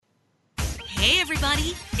Hey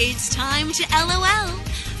everybody, it's time to LOL.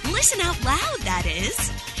 Listen out loud, that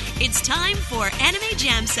is. It's time for Anime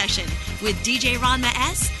Jam Session with DJ Ranma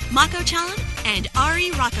S, Mako-chan, and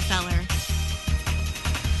Ari Rockefeller.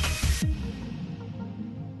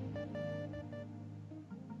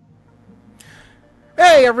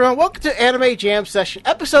 Hey everyone, welcome to Anime Jam Session,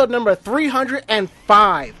 episode number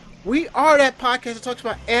 305. We are that podcast that talks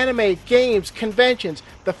about anime, games, conventions,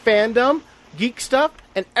 the fandom, geek stuff,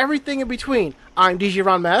 and everything in between. I'm DJ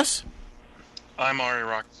Ranma S. I'm Ari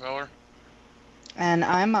Rockefeller. And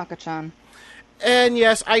I'm Mako-chan. And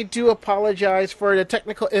yes, I do apologize for the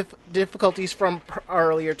technical difficulties from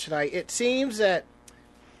earlier tonight. It seems that,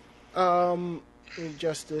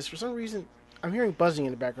 just this, for some reason, I'm hearing buzzing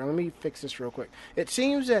in the background. Let me fix this real quick. It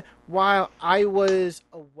seems that while I was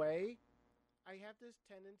away, I have this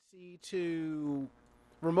tendency to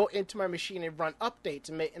remote into my machine and run updates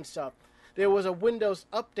and stuff. There was a Windows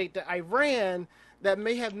update that I ran that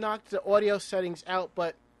may have knocked the audio settings out,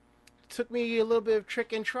 but it took me a little bit of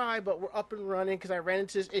trick and try, but we're up and running because I ran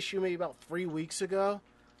into this issue maybe about 3 weeks ago.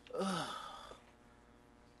 Ugh.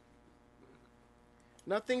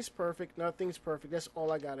 Nothing's perfect. That's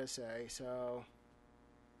all I gotta say, so.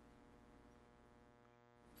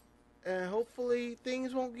 And hopefully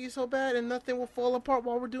things won't get so bad and nothing will fall apart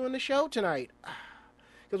while we're doing the show tonight.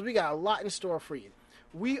 Because we got a lot in store for you.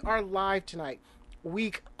 We are live tonight,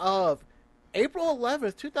 week of April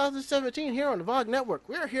 11th, 2017, here on the VOG Network.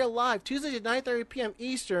 We are here live Tuesdays at 9:30 p.m.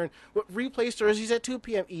 Eastern, with replays Thursdays at 2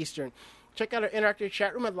 p.m. Eastern. Check out our interactive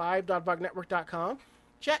chat room at live.vognetwork.com.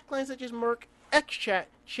 Chat clients such as Merc, XChat,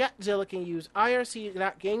 Chatzilla can use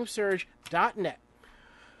irc.gamesurge.net.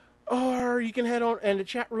 Or you can head on, and the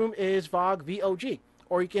chat room is VOG, V-O-G.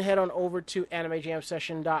 Or you can head on over to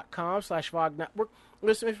animejamsession.com/VOG Network.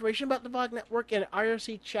 There's some information about the VOG Network and an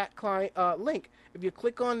IRC chat client link. If you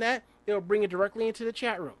click on that, it'll bring you directly into the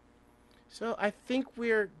chat room. So I think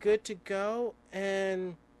we're good to go.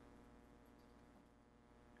 And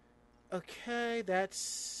okay, that's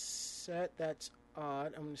set. That's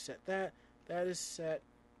odd. I'm going to set that. That is set.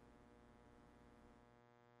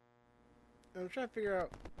 I'm trying to figure out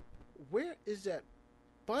where is that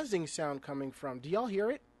buzzing sound coming from. Do y'all hear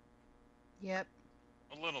it? Yep.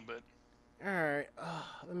 A little bit. All right.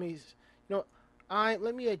 Let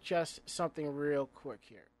me adjust something real quick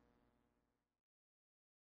here.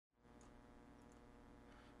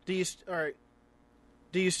 Do you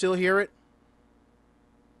still hear it?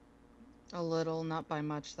 A little, not by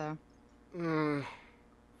much though. Oh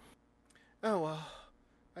well.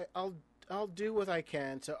 I'll do what I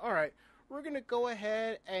can. So all right, we're gonna go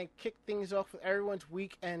ahead and kick things off with everyone's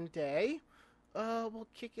weekend day. We'll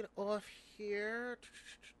kick it off here.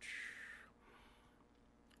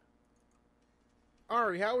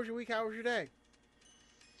 Ari, how was your week? How was your day?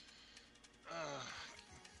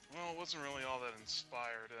 Well, it wasn't really all that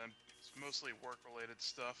inspired. It's mostly work-related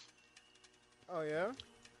stuff. Oh, yeah?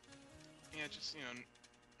 Yeah, just, going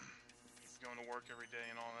to work every day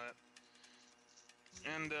and all that.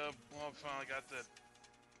 And, well, I finally got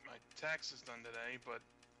my taxes done today, but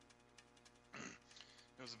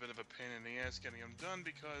it was a bit of a pain in the ass getting them done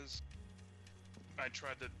because I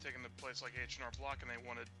tried to take them to a place like H&R Block and they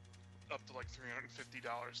wanted up to like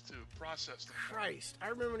 $350 to process them. Christ, I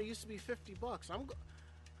remember when it used to be $50.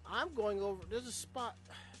 I'm going over. There's a spot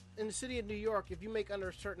in the city of New York. If you make under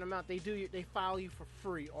a certain amount, they file you for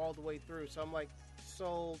free all the way through. So I'm like,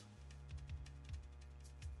 sold.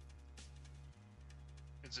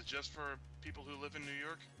 Is it just for people who live in New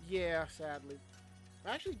York? Yeah, sadly.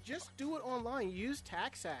 Actually, just do it online. Use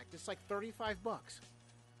TaxAct. It's like $35.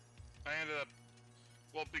 I ended up,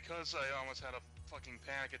 well, because I almost had a fucking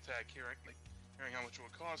panic attack hearing how much it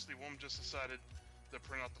would cost. The woman just decided to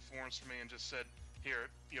print out the forms for me and just said, "Here,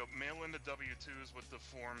 mail in the W-2s with the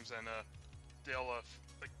forms, and they'll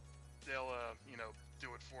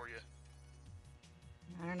do it for you."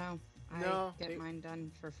 I don't know. I get mine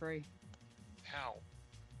done for free. How?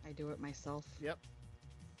 I do it myself. Yep.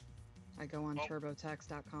 I go on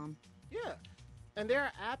TurboTax.com. Yeah. And there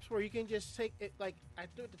are apps where you can just take it, like I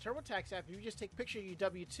do with the TurboTax app. If you just take a picture of your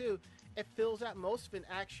W-2, it fills out most of it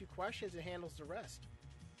and asks you questions and handles the rest.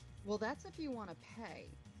 Well, that's if you want to pay.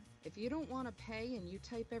 If you don't want to pay and you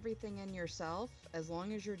type everything in yourself, as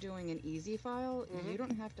long as you're doing an easy file, you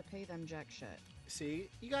don't have to pay them jack shit. See,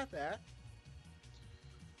 you got that.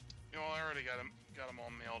 I already got them all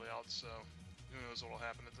mailed out, so who knows what will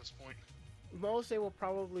happen at this point. Most they will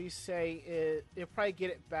probably say they'll probably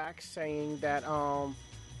get it back saying that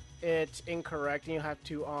it's incorrect and you have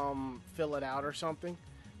to fill it out or something.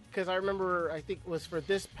 Because I remember, I think it was for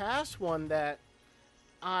this past one that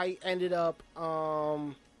I ended up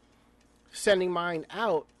sending mine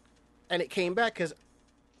out, and it came back because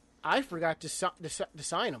I forgot to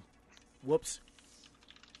sign them. Whoops.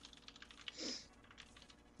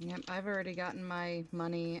 Yep, I've already gotten my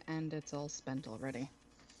money, and it's all spent already.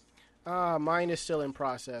 Mine is still in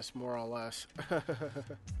process, more or less. I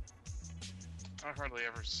hardly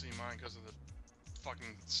ever see mine because of the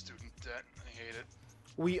fucking student debt. I hate it.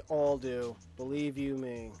 We all do. Believe you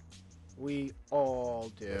me. We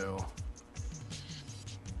all do.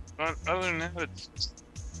 But other than that, it's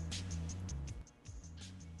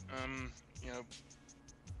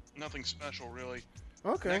nothing special really.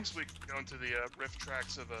 Okay. Next week, we're going to the riff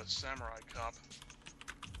tracks of Samurai Cop.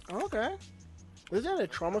 Okay. Is that a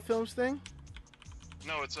Trauma Films thing?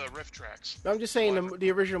 No, it's riff tracks. I'm just saying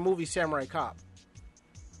the original movie Samurai Cop.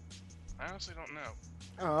 I honestly don't know.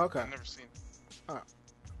 Oh, okay. I've never seen it. Oh.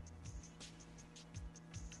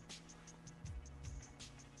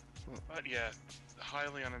 But yeah,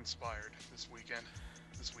 highly uninspired this week.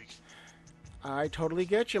 I totally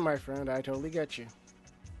get you, my friend. I totally get you.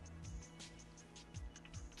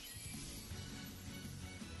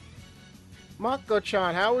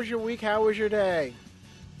 Mako-chan, how was your week? How was your day?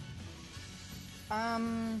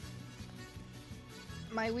 My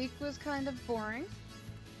week was kind of boring.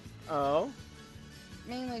 Oh?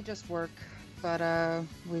 Mainly just work. But,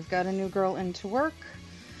 we've got a new girl into work.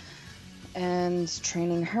 And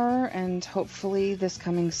training her, and hopefully this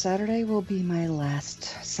coming Saturday will be my last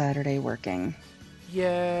Saturday working.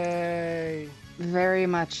 Yay! Very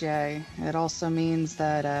much yay. It also means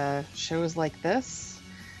that, shows like this,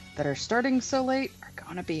 that are starting so late, are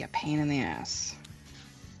gonna be a pain in the ass.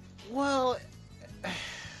 Well,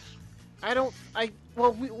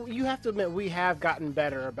 you have to admit we have gotten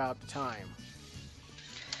better about the time.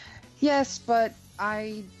 Yes, but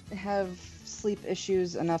I have sleep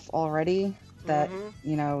issues enough already that,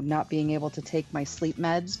 not being able to take my sleep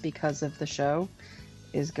meds because of the show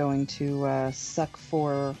is going to suck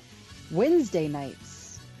for Wednesday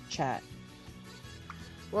night's chat.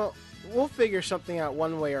 Well, we'll figure something out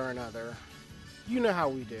one way or another. You know how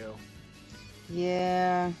we do.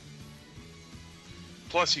 Yeah.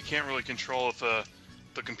 Plus, you can't really control if the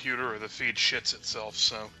computer or the feed shits itself,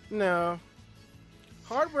 so... No.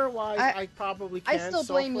 Hardware-wise, I probably can. I still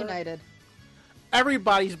blame software. United.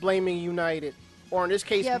 Everybody's blaming United. Or in this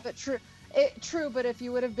case... Yeah, but true. True, but if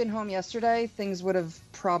you would have been home yesterday, things would have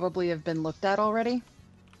probably have been looked at already.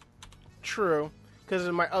 True. Because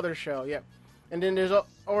of my other show, yep. And then there's...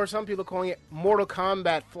 or some people calling it Mortal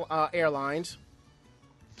Kombat Airlines.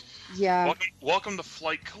 Yeah. Welcome to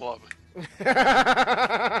Flight Club.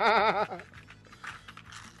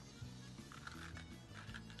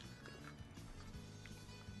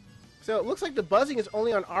 So it looks like the buzzing is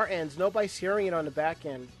only on our ends. Nobody's hearing it on the back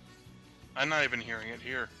end. I'm not even hearing it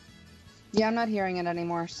here. Yeah, I'm not hearing it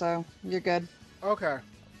anymore, so you're good. Okay.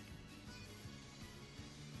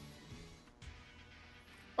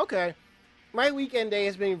 Okay. My weekend day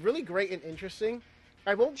has been really great and interesting.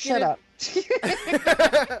 I won't Shut up.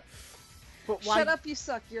 But why... Shut up, you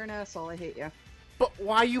suck. You're an asshole. I hate you. But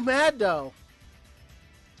why are you mad, though?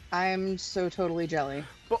 I'm so totally jelly.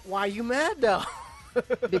 But why are you mad, though?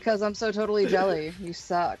 Because I'm so totally jelly. You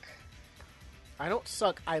suck. I don't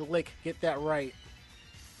suck. I lick. Get that right.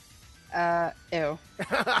 Ew.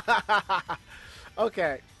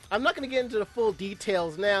 Okay. I'm not going to get into the full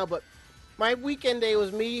details now, but my weekend day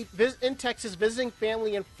was me in Texas visiting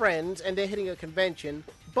family and friends and then hitting a convention.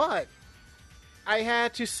 But I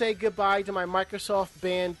had to say goodbye to my Microsoft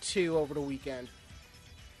Band 2 over the weekend.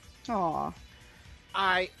 Aw.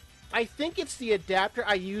 I think it's the adapter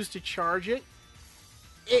I used to charge it.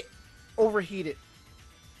 It overheated.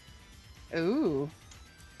 Ooh.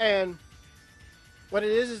 And what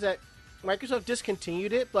it is that Microsoft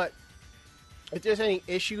discontinued it, but if there's any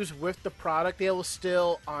issues with the product, they will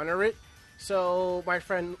still honor it. So my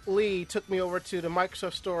friend Lee took me over to the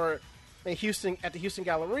Microsoft store in Houston at the Houston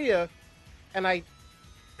Galleria, and I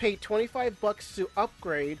paid $25 to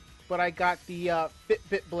upgrade, but I got the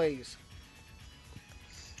Fitbit Blaze.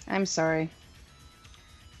 I'm sorry.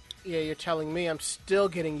 Yeah, you're telling me I'm still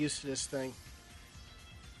getting used to this thing.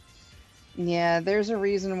 Yeah, there's a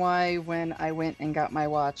reason why when I went and got my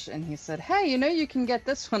watch and he said, hey, you can get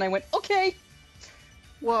this one. I went, okay.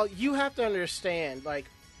 Well, you have to understand, like,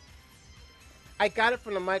 I got it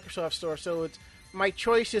from the Microsoft store, so it's my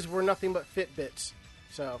choices were nothing but Fitbits.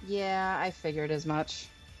 So yeah, I figured as much.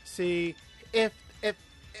 See, if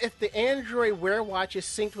the Android Wear Watch is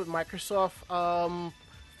synced with Microsoft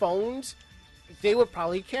phones, they would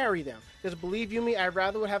probably carry them. Because believe you me, I'd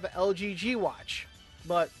rather would have an LG G Watch.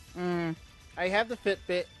 But I have the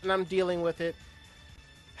Fitbit, and I'm dealing with it.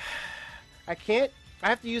 I can't I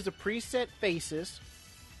have to use the preset faces.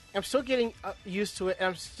 I'm still getting used to it, and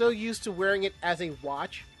I'm still used to wearing it as a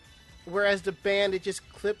watch. Whereas the band, it just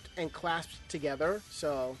clipped and clasped together,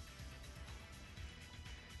 so...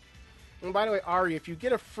 And by the way, Ari, if you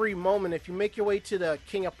get a free moment, if you make your way to the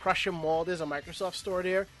King of Prussia Mall, there's a Microsoft store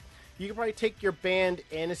there, you can probably take your band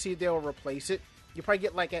in and see if they'll replace it. You probably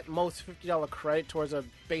get, like, at most $50 credit towards a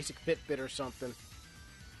basic Fitbit or something.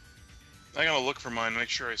 I gotta look for mine, make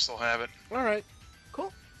sure I still have it. Alright,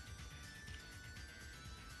 cool.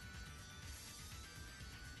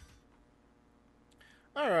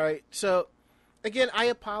 Alright, so, again, I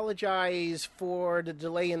apologize for the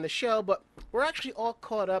delay in the show, but we're actually all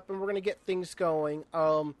caught up and we're going to get things going.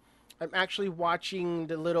 I'm actually watching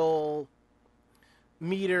the little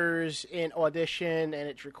meters in Audition, and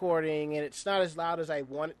it's recording, and it's not as loud as I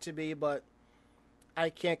want it to be, but I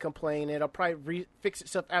can't complain. It'll probably fix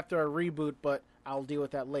itself after a reboot, but I'll deal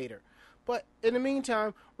with that later. But in the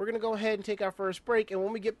meantime, we're going to go ahead and take our first break, and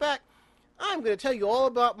when we get back, I'm going to tell you all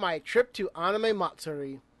about my trip to Anime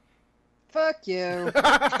Matsuri. Fuck you.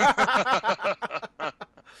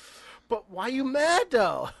 But why you mad,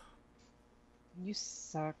 though? You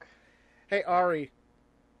suck. Hey, Ari.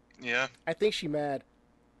 Yeah? I think she mad.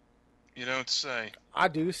 You don't say. I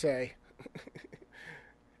do say.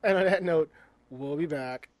 And on that note, we'll be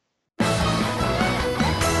back.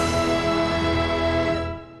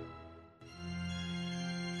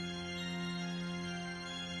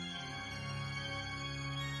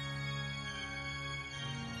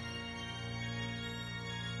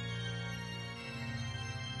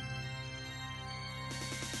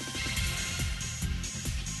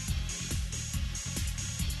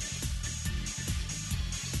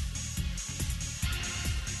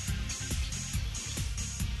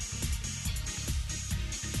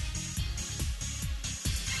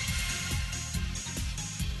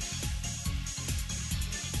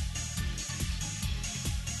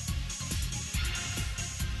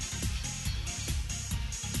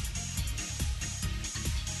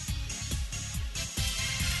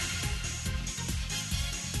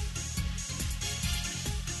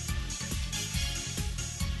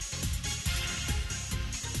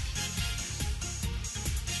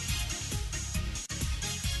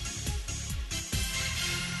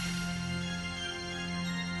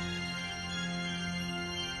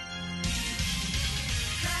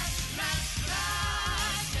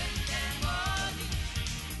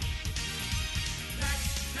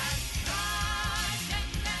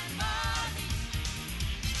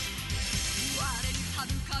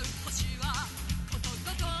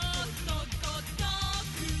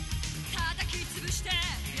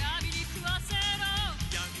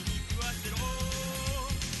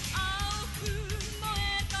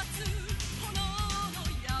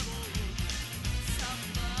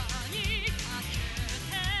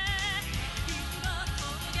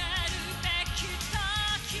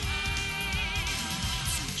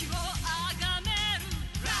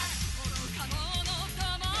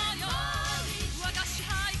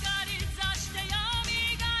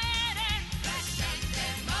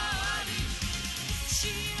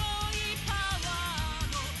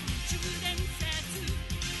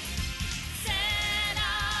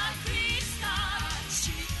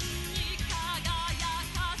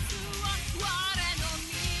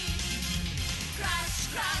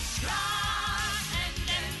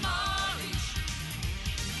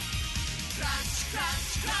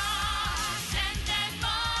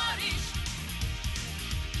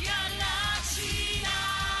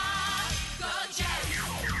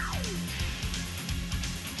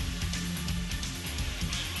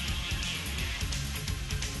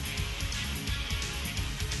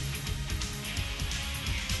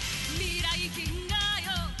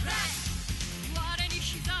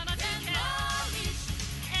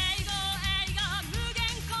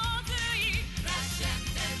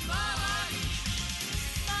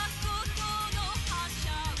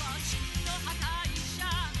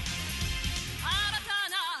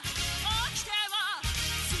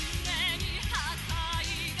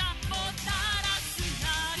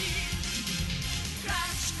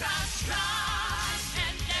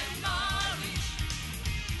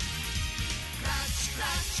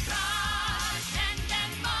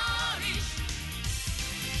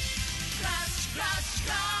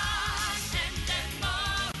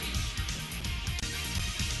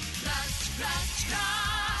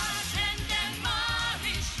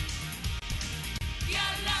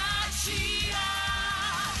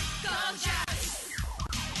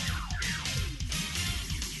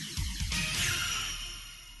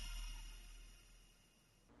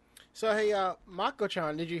 So, hey,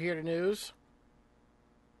 Mako-chan, did you hear the news?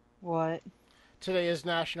 What? Today is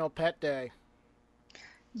National Pet Day.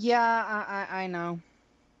 Yeah, I know.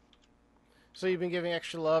 So you've been giving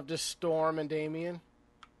extra love to Storm and Damien?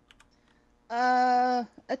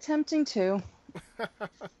 Attempting to.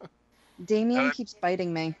 Damien keeps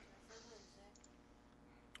biting me.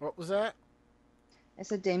 What was that? I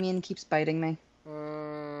said Damien keeps biting me.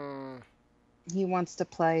 He wants to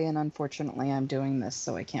play, and unfortunately I'm doing this,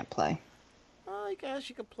 so I can't play. Well, I guess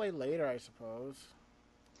you could play later, I suppose.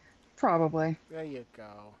 Probably. There you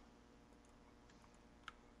go.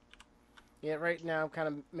 Yeah, right now I'm kind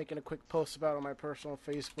of making a quick post about it on my personal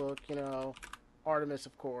Facebook, you know, Artemis,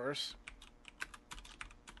 of course.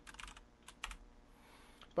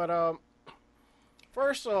 But,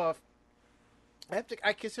 first off,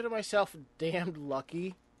 I consider myself damned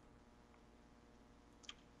lucky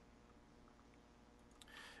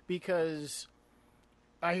because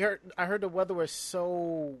I heard the weather was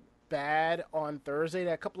so bad on Thursday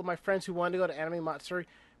that a couple of my friends who wanted to go to Anime Matsuri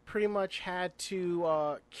pretty much had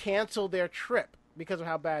to cancel their trip because of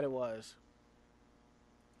how bad it was.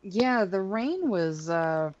 Yeah, the rain was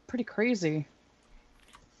pretty crazy.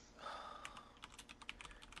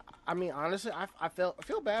 I mean, honestly, I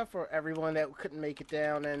feel bad for everyone that couldn't make it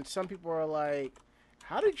down, and some people are like,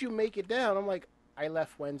 "How did you make it down?" I'm like, "I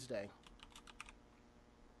left Wednesday."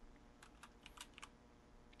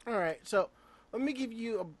 All right, so let me give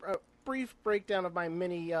you a brief breakdown of my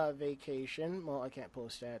mini vacation. Well, I can't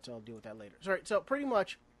post that, so I'll deal with that later. Sorry, so pretty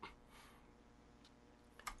much,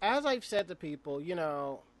 as I've said to people, you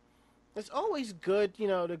know, it's always good, you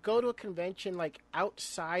know, to go to a convention like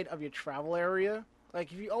outside of your travel area.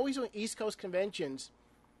 Like, if you're always doing East Coast conventions,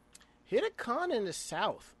 hit a con in the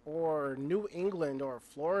South or New England or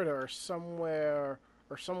Florida or somewhere,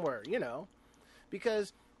 you know.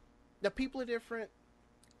 Because the people are different,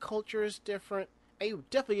 culture is different, and you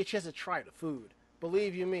definitely get a chance to try the food.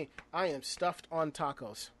 Believe you me, I am stuffed on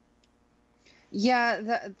tacos.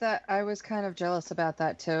 Yeah, that I was kind of jealous about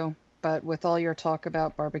that too. But with all your talk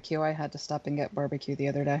about barbecue, I had to stop and get barbecue the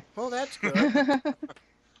other day. Well, that's good.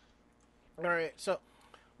 All right, so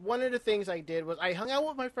one of the things I did was I hung out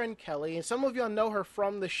with my friend Kelly, and some of y'all know her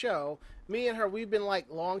from the show. Me and her, we've been like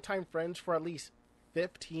longtime friends for at least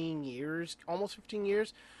 15 years, almost 15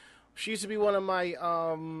 years. She used to be one of my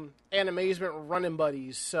Animazement running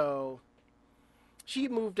buddies, so she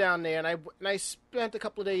moved down there, and I spent a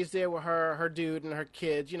couple of days there with her dude, and her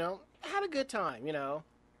kids, you know. Had a good time, you know.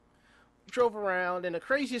 Drove around, and the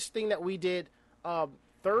craziest thing that we did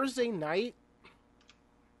Thursday night,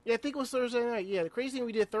 yeah, I think it was Thursday night. Yeah, the crazy thing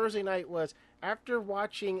we did Thursday night was after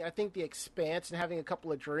watching, I think, The Expanse and having a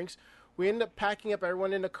couple of drinks, we ended up packing up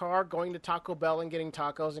everyone in the car, going to Taco Bell and getting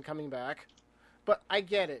tacos and coming back. But I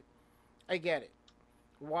get it.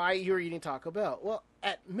 Why you're eating Taco Bell? Well,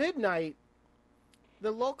 at midnight, the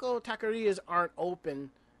local taquerias aren't open,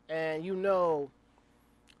 and you know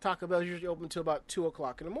Taco Bell is usually open until about 2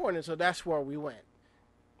 o'clock in the morning, so that's where we went.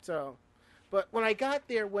 So... But when I got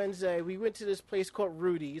there Wednesday, we went to this place called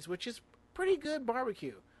Rudy's, which is pretty good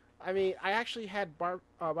barbecue. I mean, I actually had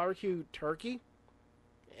barbecue turkey,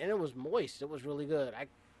 and it was moist. It was really good. I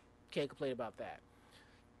can't complain about that.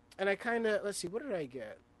 And I kind of, let's see, what did I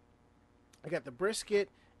get? I got the brisket,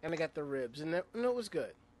 and I got the ribs, and it was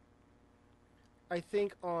good. I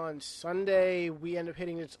think on Sunday, we ended up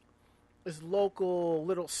hitting this local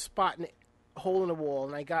little spot, hole in the wall,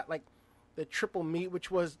 and I got, like, the triple meat, which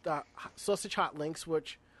was the sausage hot links,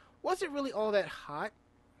 which wasn't really all that hot.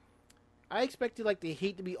 I expected like the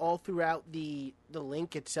heat to be all throughout the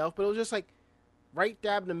link itself, but it was just like right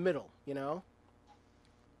dab in the middle, you know.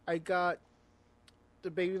 I got the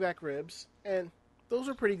baby back ribs, and those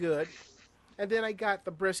were pretty good. And then I got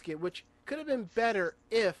the brisket, which could have been better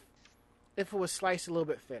if it was sliced a little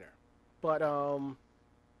bit thinner. But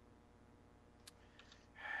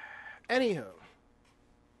anywho.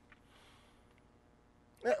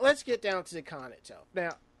 Let's get down to the con itself.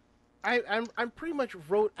 Now, I'm pretty much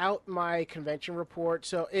wrote out my convention report,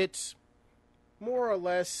 so it's more or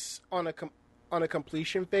less on a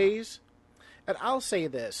completion phase. And I'll say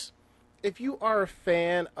this: if you are a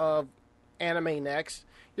fan of Anime Next,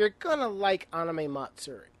 you're gonna like Anime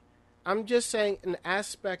Matsuri. I'm just saying, an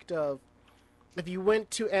aspect of if you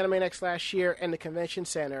went to Anime Next last year and the convention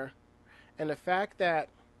center, and the fact that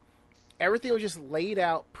everything was just laid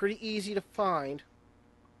out, pretty easy to find.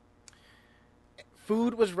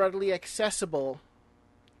 Food was readily accessible,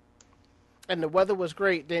 and the weather was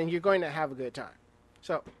great, then you're going to have a good time.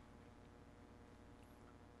 So,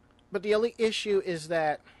 but the only issue is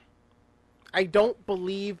that I don't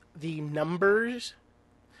believe the numbers.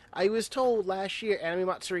 I was told last year Anime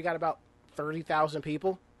Matsuri got about 30,000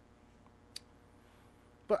 people.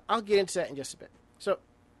 But I'll get into that in just a bit. So,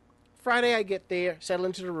 Friday I get there, settle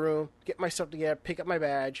into the room, get my stuff together, pick up my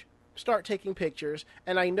badge, start taking pictures,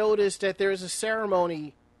 and I noticed that there's a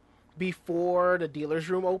ceremony before the dealer's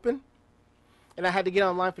room open. And I had to get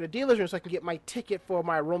online for the dealer's room so I can get my ticket for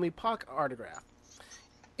my Romy Park autograph.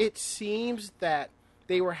 It seems that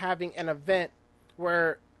they were having an event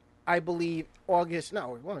where I believe April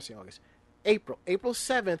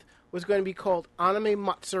 7th was going to be called Anime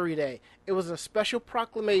Matsuri Day. It was a special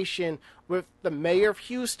proclamation with the mayor of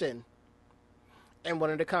Houston and one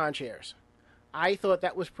of the con-chairs. I thought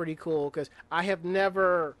that was pretty cool because I have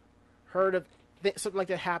never heard of something like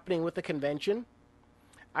that happening with the convention.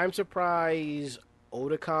 I'm surprised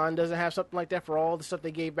Otakon doesn't have something like that for all the stuff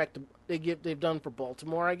they've done for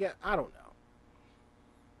Baltimore. I guess I don't know.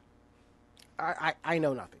 I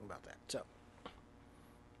know nothing about that. So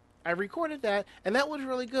I recorded that, and that was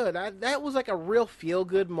really good. That was like a real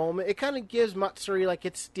feel-good moment. It kind of gives Matsuri like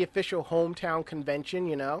it's the official hometown convention,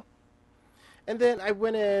 you know? And then I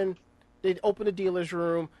went in, they opened the dealer's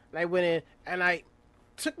room, and I went in, and it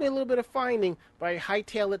took me a little bit of finding, but I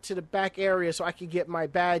hightailed it to the back area so I could get my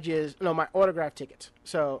my autograph tickets.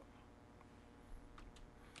 So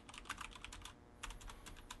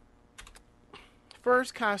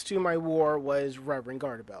first costume I wore was Reverend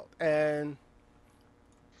Gardabelt, and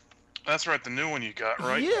that's right, the new one you got,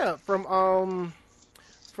 right? Yeah, from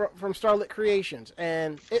Starlit Creations,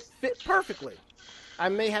 and it fit perfectly. I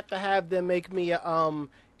may have to have them make me a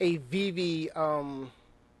Vivi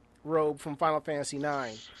robe from Final Fantasy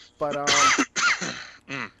IX, but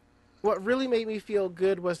what really made me feel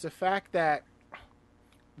good was the fact that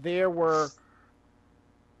there were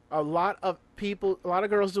a lot of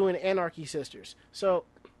girls doing Anarchy Sisters. So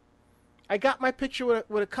I got my picture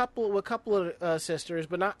with a couple of sisters,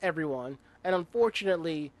 but not everyone. And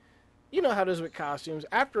unfortunately, you know how it is with costumes.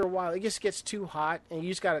 After a while, it just gets too hot, and you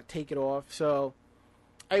just got to take it off. So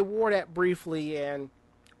I wore that briefly and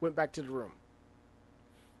went back to the room.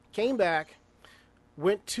 Came back,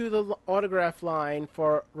 went to the autograph line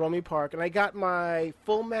for Romy Park, and I got my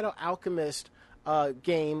Full Metal Alchemist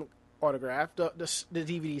game autograph, the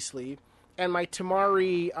DVD sleeve, and my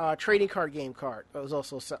Tamari trading card game card that was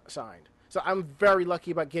also signed. So I'm very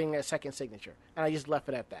lucky about getting that second signature, and I just left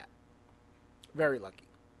it at that. Very lucky.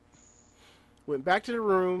 Went back to the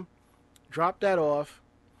room, dropped that off,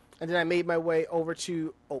 and then I made my way over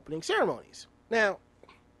to opening ceremonies. Now,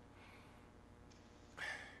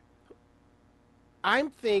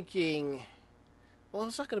 I'm thinking, well,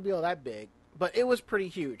 it's not going to be all that big, but it was pretty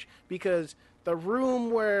huge because the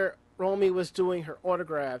room where Romy was doing her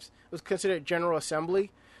autographs was considered General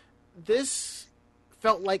Assembly. This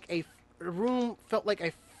felt like a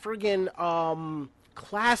friggin'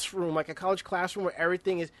 classroom, like a college classroom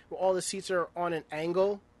where all the seats are on an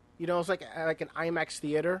angle. You know, it's like an IMAX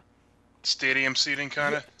theater. Stadium seating,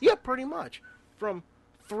 kind of? Yeah, pretty much. From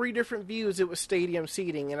 3 different views, it was stadium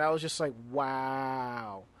seating, and I was just like,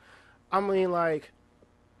 wow. I mean, like,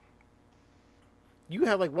 you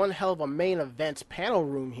have, like, one hell of a main events panel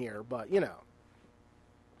room here, but, you know.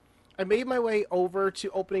 I made my way over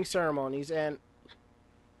to opening ceremonies, and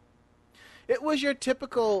it was your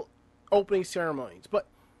typical opening ceremonies, but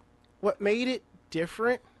what made it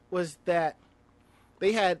different was that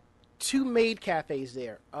they had 2 maid cafes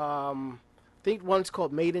there. I think one's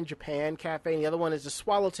called Made in Japan Cafe, and the other one is the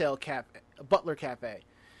Swallowtail Butler Cafe.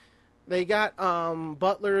 They got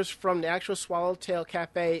butlers from the actual Swallowtail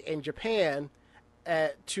Cafe in Japan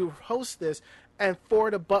to host this, and 4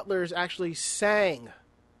 of the butlers actually sang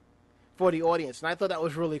for the audience, and I thought that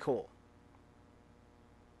was really cool.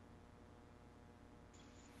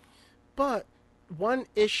 But one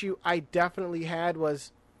issue I definitely had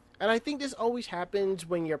was, and I think this always happens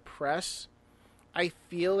when you're press, I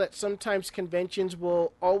feel that sometimes conventions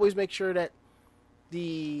will always make sure that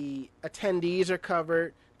the attendees are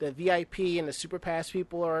covered, the VIP and the Super Pass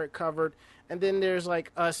people are covered, and then there's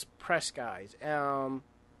like us press guys.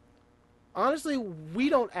 Honestly, we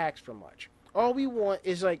don't ask for much. All we want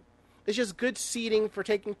is it's just good seating for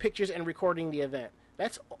taking pictures and recording the event.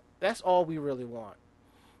 That's all we really want.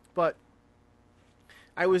 But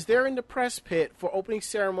I was there in the press pit for opening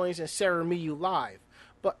ceremonies and Saramiyu Live,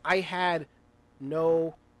 but I had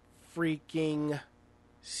no freaking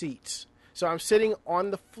seats. So I'm sitting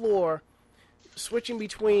on the floor, switching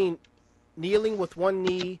between kneeling with one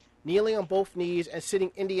knee, kneeling on both knees, and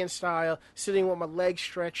sitting Indian style, sitting with my legs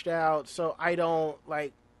stretched out so I don't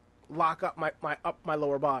lock up my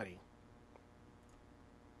lower body.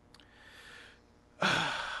 All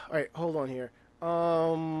right, hold on here.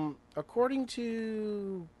 According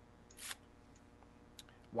to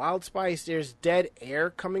Wild Spice, there's dead air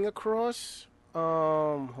coming across.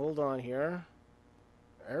 Hold on here.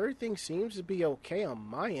 Everything seems to be okay on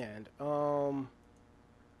my end. Oh.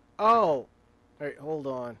 Alright, hold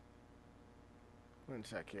on. 1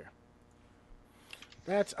 sec here.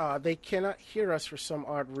 That's odd. They cannot hear us for some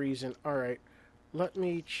odd reason. Alright. Let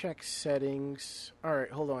me check settings.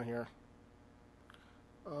 Alright, hold on here.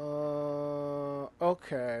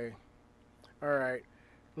 Okay. Alright.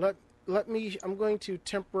 Let me... I'm going to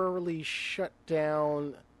temporarily shut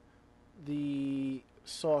down the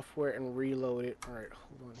software and reload it. Alright,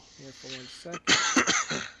 hold on here for 1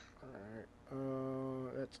 second.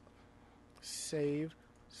 Alright, let's save.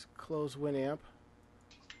 Let's close Winamp.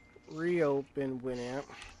 Reopen Winamp.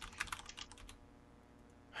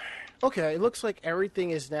 Okay, it looks like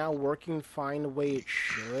everything is now working fine the way it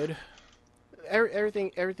should.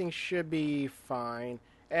 Everything should be fine.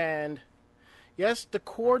 And yes, the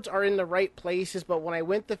chords are in the right places, but when I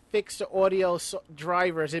went to fix the audio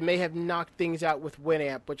drivers, it may have knocked things out with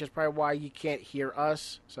Winamp, which is probably why you can't hear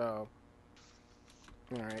us. So,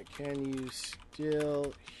 alright, can you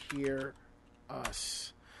still hear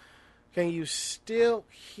us? Can you still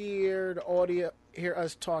hear the audio, hear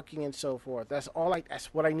us talking and so forth? That's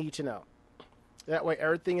what I need to know. That way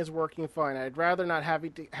everything is working fine. I'd rather not have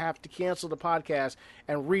to cancel the podcast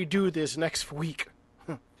and redo this next week.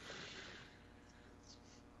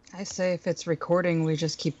 I say if it's recording, we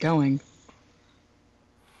just keep going.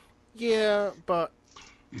 Yeah, but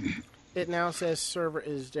it now says server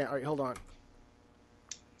is down. Alright, hold on.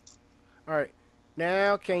 Alright,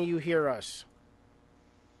 now can you hear us?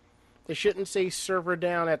 It shouldn't say server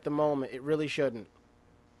down at the moment. It really shouldn't.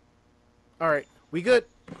 Alright, we good?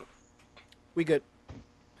 We good.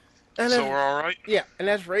 And so we're alright? Yeah, and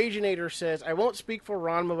as Raginator says, I won't speak for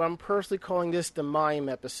Ronma, but I'm personally calling this the Mime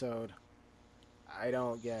episode. I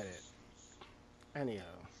don't get it. Anyhow.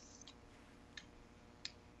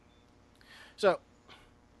 So,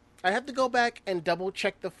 I have to go back and double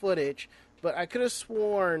check the footage, but I could have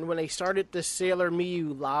sworn when they started the Sailor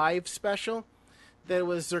Miyu live special, that it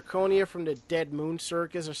was Zirconia from the Dead Moon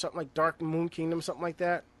Circus or something like Dark Moon Kingdom, something like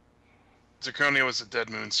that. Zirconia was the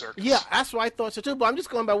Dead Moon Circus. Yeah, that's what I thought so too, but I'm just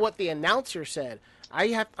going by what the announcer said.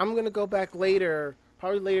 I'm going to go back later,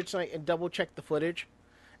 probably later tonight, and double check the footage.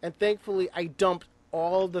 And thankfully, I dumped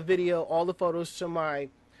all the video, all the photos to my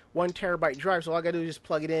 1 terabyte drive. So all I got to do is just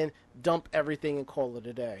plug it in, dump everything, and call it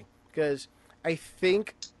a day. Because I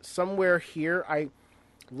think somewhere here I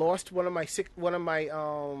lost one of my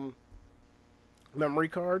memory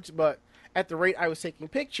cards. But at the rate I was taking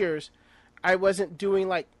pictures, I wasn't doing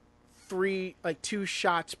like 2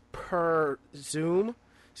 shots per zoom.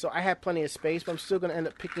 So I had plenty of space, but I'm still going to end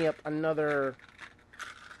up picking up another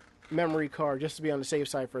memory card just to be on the safe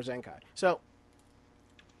side for Zenkai. So,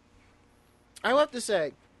 I will have to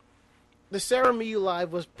say, the Sailor Miyu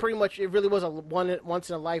Live was pretty much, it really was a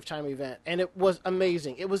once-in-a-lifetime event, and it was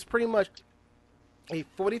amazing. It was pretty much a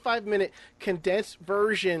 45-minute condensed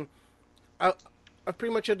version of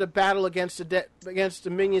pretty much of the battle against the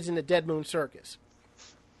minions in the Dead Moon Circus.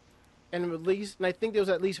 And I think there was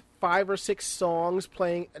at least 5 or 6 songs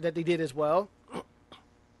playing that they did as well.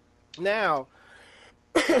 Now,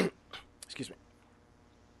 excuse me.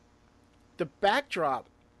 The backdrop,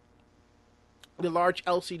 the large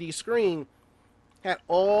LCD screen, had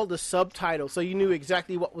all the subtitles, so you knew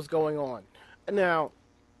exactly what was going on. Now,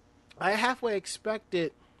 I halfway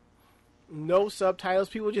expected no subtitles.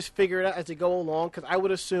 People just figure it out as they go along, because I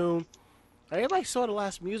would assume everybody saw the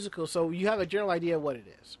last musical, so you have a general idea of what it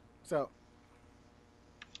is. So,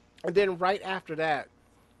 and then right after that,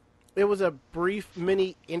 there was a brief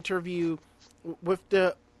mini interview with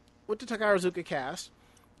the Takarazuka cast,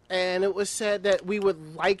 and it was said that we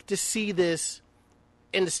would like to see this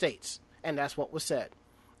in the States, and that's what was said.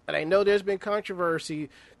 And I know there's been controversy,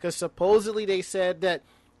 because supposedly they said that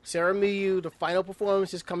Sailor Miyu, the final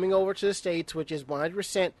performance, is coming over to the States, which is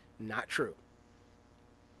 100% not true.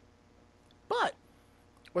 But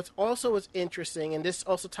what's also was interesting, and this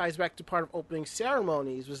also ties back to part of opening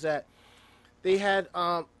ceremonies, was that they had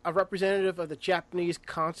a representative of the Japanese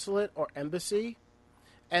consulate or embassy,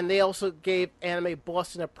 and they also gave Anime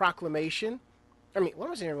Boston a proclamation. What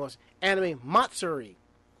am I saying? Anime Matsuri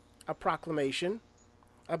a proclamation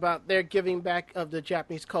about their giving back of the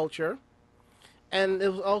Japanese culture. And it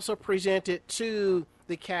was also presented to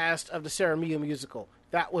the cast of the Sailor Miyu musical.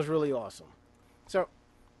 That was really awesome. So,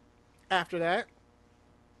 after that,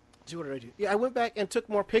 see, what did I do? Yeah, I went back and took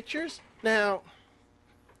more pictures. Now,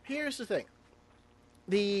 here's the thing.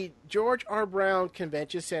 The George R. Brown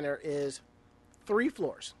Convention Center is 3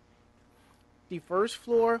 floors. The first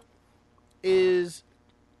floor is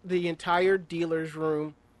the entire dealer's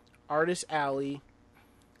room, artist alley,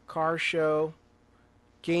 car show,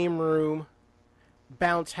 game room,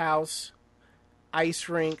 bounce house, ice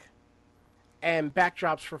rink, and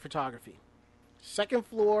backdrops for photography. Second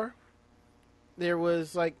floor, there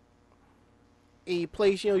was like a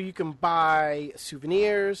place, you can buy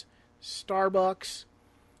souvenirs, Starbucks,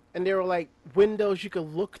 and there were like windows you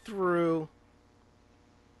could look through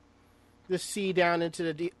to see down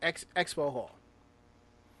into the expo hall.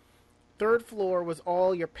 Third floor was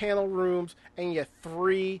all your panel rooms and your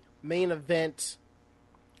 3 main event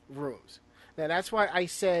rooms. Now that's why I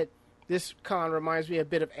said this con reminds me a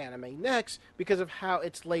bit of Anime Next, because of how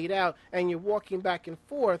it's laid out, and you're walking back and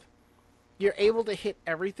forth, you're able to hit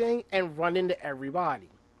everything and run into everybody.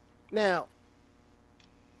 Now,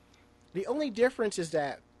 the only difference is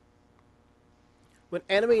that when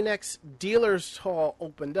Anime Next Dealers Hall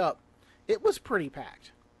opened up, it was pretty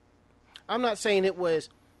packed. I'm not saying it was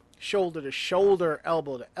shoulder to shoulder,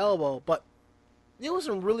 elbow to elbow, but there was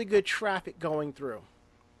some really good traffic going through.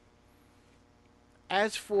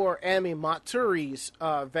 As for Anime Matsuri's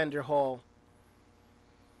vendor hall,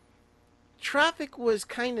 traffic was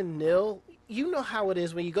kind of nil. You know how it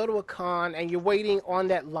is when you go to a con and you're waiting on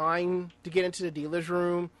that line to get into the dealer's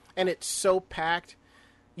room, and it's so packed.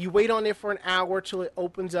 You wait on there for an hour till it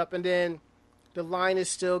opens up, and then the line is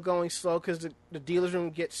still going slow because the dealer's room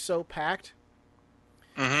gets so packed.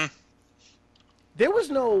 Mm-hmm. There was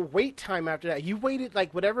no wait time after that. You waited,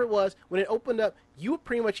 like, whatever it was. When it opened up, you were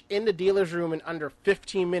pretty much in the dealer's room in under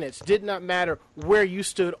 15 minutes. Did not matter where you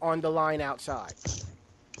stood on the line outside.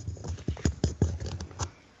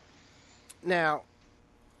 Now,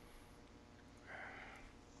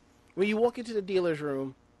 when you walk into the dealer's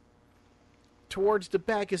room, towards the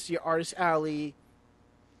back is your artist alley,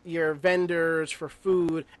 your vendors for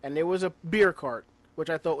food, and there was a beer cart, which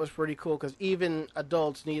I thought was pretty cool because even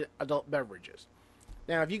adults need adult beverages.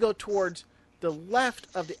 Now, if you go towards the left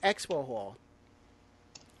of the expo hall,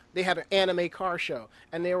 they had an anime car show,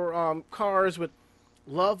 and there were cars with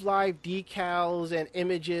Love Live decals and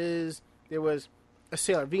images. There was a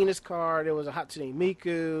Sailor Venus car. There was a Hatsune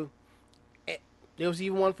Miku. There was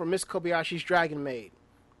even one for Miss Kobayashi's Dragon Maid.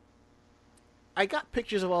 I got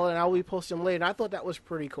pictures of all that, and I'll be posting them later, and I thought that was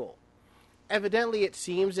pretty cool. Evidently, it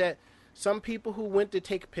seems that some people who went to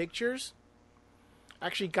take pictures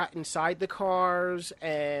actually got inside the cars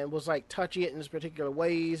and was, like, touching it in particular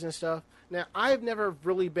ways and stuff. Now, I've never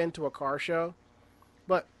really been to a car show,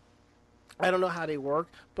 but I don't know how they work.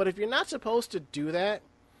 But if you're not supposed to do that,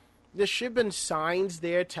 there should have been signs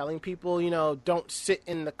there telling people, don't sit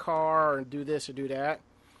in the car and do this or do that.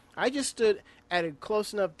 I just stood at a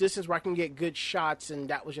close enough distance where I can get good shots, and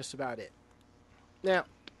that was just about it. Now,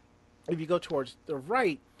 if you go towards the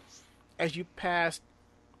right, as you pass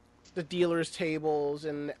the dealer's tables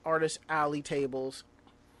and the artist alley tables,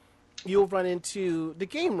 you'll run into the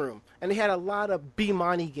game room. And they had a lot of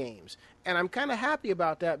Bimani games. And I'm kind of happy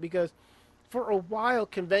about that because for a while,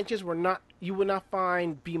 conventions you would not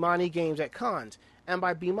find Bimani games at cons. And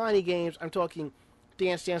by Bimani games, I'm talking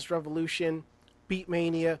Dance Dance Revolution,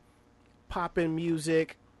 Beatmania, Poppin'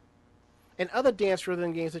 Music, and other dance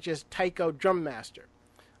rhythm games such as Taiko Drum Master.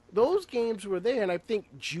 Those games were there, and I think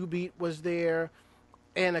Jubeat was there,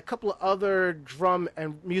 and a couple of other drum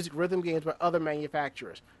and music rhythm games by other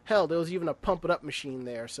manufacturers. Hell, there was even a Pump It Up machine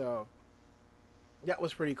there, so that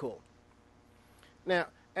was pretty cool. Now,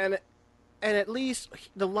 and at least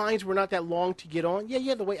the lines were not that long to get on. Yeah, you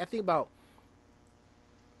had to wait. I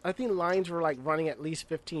think lines were like running at least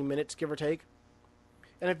 15 minutes, give or take.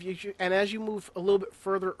 And as you move a little bit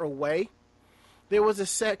further away, there was a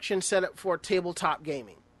section set up for tabletop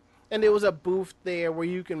gaming. And there was a booth there where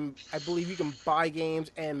I believe you can buy games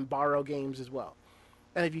and borrow games as well.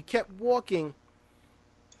 And if you kept walking,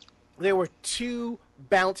 there were 2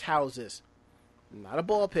 bounce houses. Not a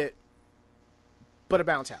ball pit, but a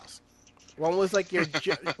bounce house. One was like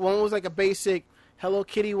one was like a basic Hello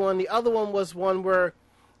Kitty one. The other one was one where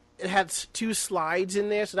it had 2 slides in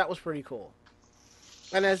there, so that was pretty cool.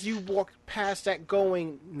 And as you walk past that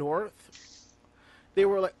going north, there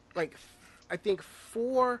were like I think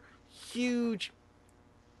 4 huge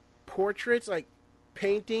portraits, like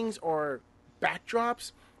paintings or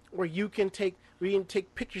backdrops, where you can take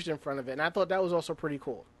pictures in front of it. And I thought that was also pretty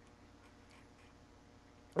cool.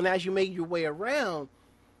 And as you made your way around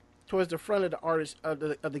towards the front of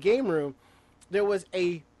the game room, there was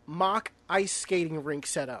a mock ice skating rink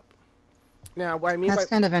set up. Now, what I mean that's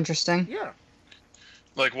kind of interesting. Yeah.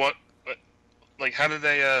 Like what? Like how did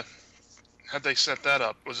they set that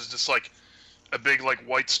up? Was it just like a big like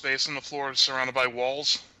white space on the floor surrounded by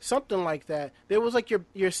walls? Something like that. There was like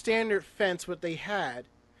your standard fence, what they had,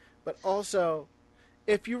 but also,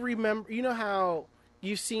 if you remember, you know how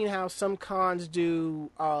you've seen how some cons do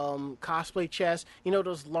cosplay chests. You know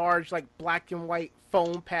those large, like, black and white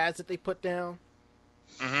foam pads that they put down?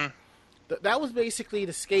 Mm-hmm. That was basically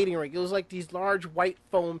the skating rink. It was like these large white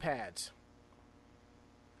foam pads.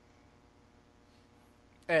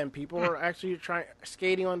 And people were actually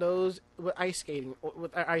skating on those with ice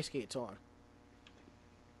skates on.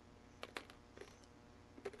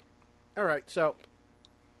 All right, so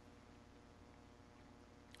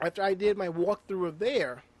after I did my walkthrough of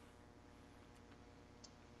there,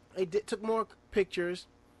 took more pictures,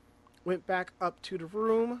 went back up to the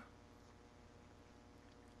room.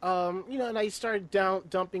 And I started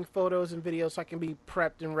dumping photos and videos so I can be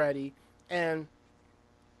prepped and ready. And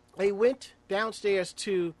I went downstairs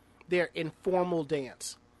to their informal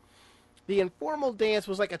dance. The informal dance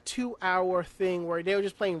was like a 2-hour thing where they were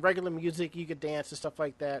just playing regular music, you could dance and stuff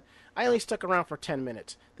like that. I only stuck around for 10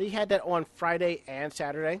 minutes. They had that on Friday and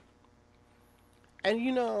Saturday.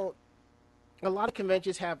 And a lot of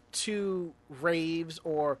conventions have 2 raves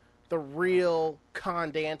or the real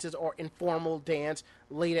con dances or informal dance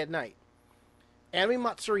late at night. Anime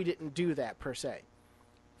Matsuri didn't do that per se.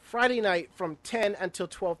 Friday night from 10 until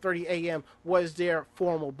 12:30 a.m. was their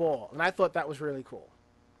formal ball, and I thought that was really cool.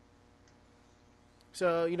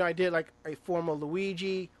 So, I did like a formal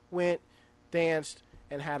Luigi, went, danced,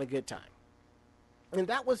 and had a good time. And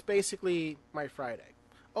that was basically my Friday.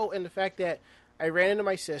 Oh, and the fact that I ran into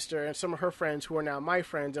my sister and some of her friends who are now my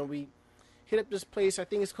friends, and we hit up this place, I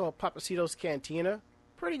think it's called Papacito's Cantina.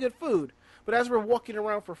 Pretty good food. But as we're walking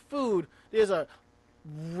around for food, there's a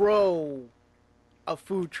row of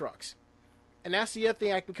food trucks. And that's the other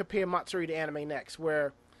thing I can compare Matsuri to Anime Next,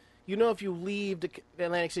 where, if you leave the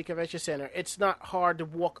Atlantic City Convention Center, it's not hard to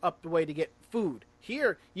walk up the way to get food.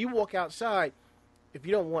 Here, you walk outside, if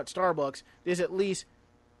you don't want Starbucks, there's at least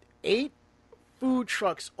 8 food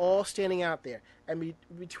trucks all standing out there. And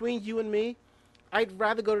between you and me, I'd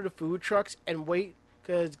rather go to the food trucks and wait,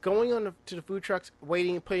 because going to the food trucks,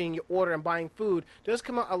 waiting and putting your order and buying food does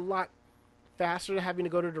come out a lot faster than having to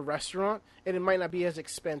go to the restaurant, and it might not be as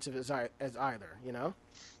expensive as either,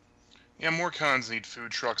 Yeah, more cons need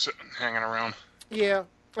food trucks hanging around. Yeah,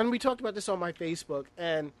 and we talked about this on my Facebook,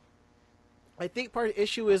 and I think part of the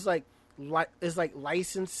issue is like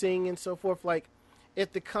licensing and so forth. Like,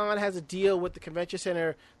 if the con has a deal with the convention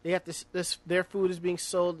center, they have to their food is being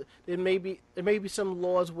sold. There may be some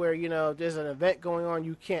laws where there's an event going on,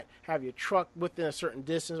 you can't have your truck within a certain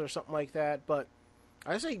distance or something like that. But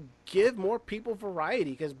I say give more people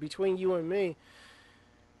variety, because between you and me,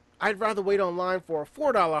 I'd rather wait online for a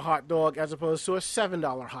 $4 hot dog as opposed to a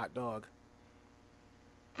 $7 hot dog.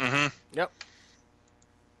 Mm-hmm. Yep.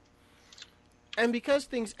 And because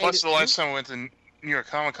things... Plus, the last time I went to New York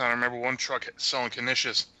Comic Con, I remember one truck selling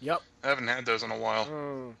Knishes. Yep. I haven't had those in a while.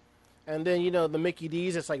 And then, the Mickey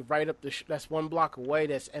D's, it's like right up that's 1 block away.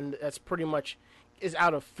 That's pretty much is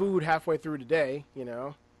out of food halfway through the day,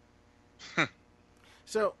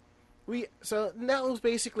 So that was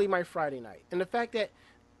basically my Friday night. And the fact that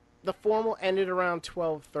the formal ended around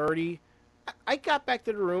 12:30, I got back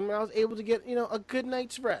to the room and I was able to get, a good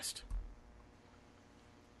night's rest.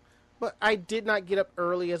 But I did not get up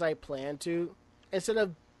early as I planned to. Instead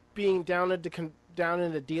of being down in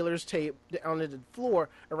the dealer's tape, down at the floor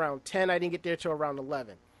around 10, I didn't get there till around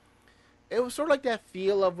 11. It was sort of like that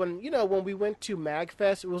feel of when we went to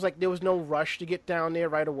MagFest, it was like there was no rush to get down there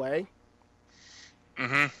right away.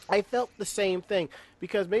 Mm-hmm. I felt the same thing,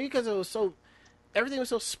 because everything was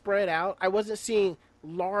so spread out. I wasn't seeing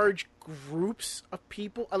large groups of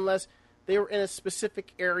people unless they were in a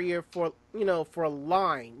specific area for a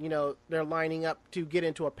line. They're lining up to get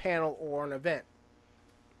into a panel or an event.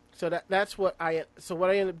 So that's what I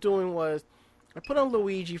ended up doing was I put on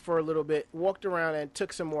Luigi for a little bit, walked around and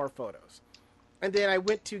took some more photos. And then I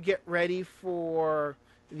went to get ready for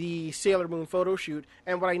the Sailor Moon photo shoot.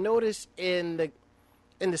 And what I noticed in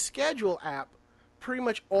the schedule app, pretty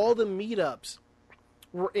much all the meetups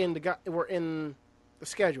were in the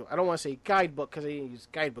schedule. I don't want to say guidebook, because they didn't use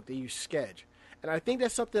guidebook, they use Sketch. And I think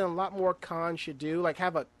that's something a lot more cons should do, like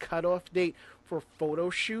have a cutoff date for photo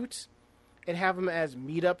shoots and have them as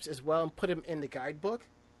meetups as well and put them in the guidebook.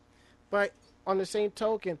 But on the same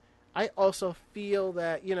token, I also feel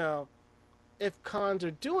that, if cons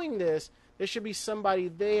are doing this, there should be somebody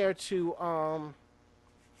there to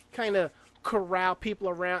kind of corral people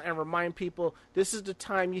around and remind people this is the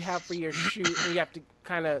time you have for your shoot, and you have to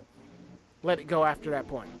kind of let it go after that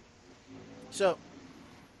point. So,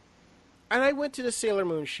 and I went to the Sailor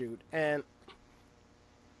Moon shoot, and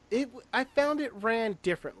I found it ran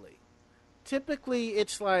differently. Typically,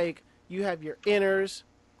 it's like you have your inners.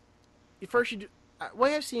 First,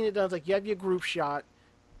 way I've seen it done is like you have your group shot,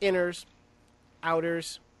 inners,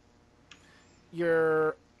 outers,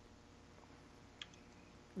 the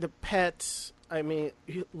pets. I mean,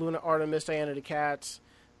 Luna, Artemis, Diana, the cats,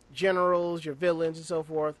 generals, your villains, and so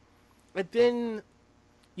forth. And then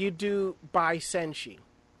you do by Senshi.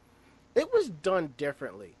 It was done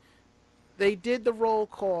differently. They did the roll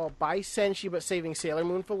call by Senshi, but saving Sailor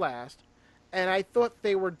Moon for last. And I thought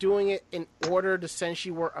they were doing it in order the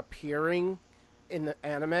Senshi were appearing in the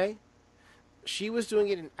anime. She was doing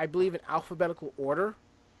it, I believe, in alphabetical order.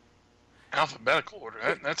 Alphabetical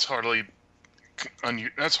order? That's hardly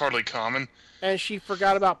common. And she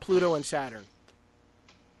forgot about Pluto and Saturn.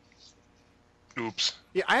 Oops.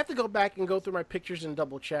 Yeah, I have to go back and go through my pictures and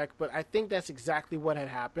double check, but I think that's exactly what had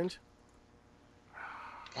happened.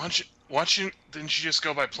 Didn't you just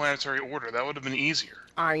go by planetary order? That would have been easier.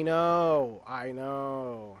 I know.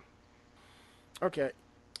 Okay.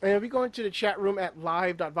 And if we go into the chat room at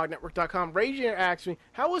live.vognetwork.com, Rajier asks me,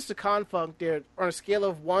 how was the con funk there on a scale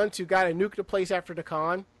of 1 to got to nuke the place after the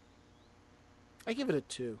con? I give it a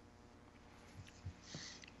 2.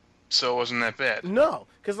 So it wasn't that bad? No,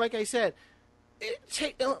 because like I said,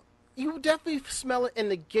 you definitely smell it in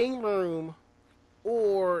the game room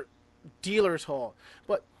or dealer's hall.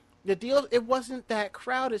 But the deal, it wasn't that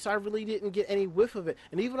crowded, so I really didn't get any whiff of it.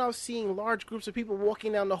 And even when I was seeing large groups of people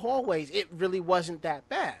walking down the hallways, it really wasn't that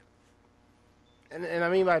bad. And I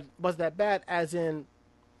mean by wasn't that bad, as in,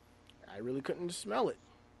 I really couldn't smell it.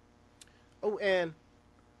 Oh, and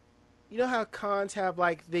you know how cons have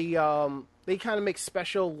like the, they kind of make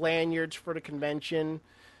special lanyards for the convention?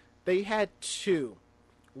 They had 2.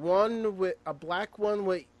 One with a black one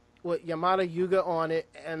with Yamada Yuga on it,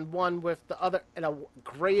 and one with the other, and a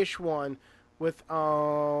grayish one with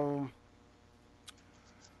the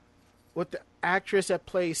actress that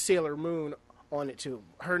plays Sailor Moon on it too.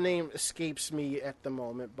 Her name escapes me at the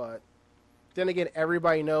moment, but then again,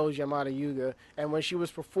 everybody knows Yamada Yuga, and when she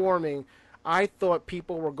was performing, I thought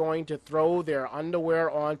people were going to throw their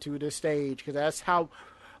underwear onto the stage, because that's how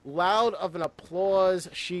loud of an applause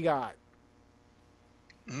she got.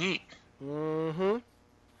 Neat. Mm-hmm.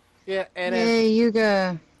 Yeah, and Yay,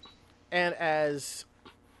 Yuga. And as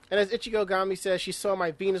Ichigo Gami says, she saw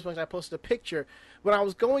my Venus one. I posted a picture. When I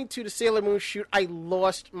was going to the Sailor Moon shoot, I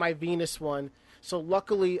lost my Venus one. So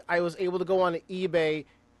luckily, I was able to go on eBay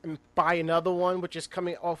and buy another one, which is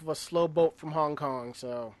coming off of a slow boat from Hong Kong.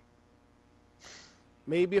 So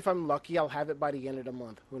maybe if I'm lucky, I'll have it by the end of the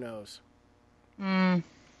month. Who knows? Oh,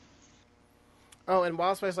 and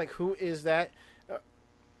Wildspice, like, who is that?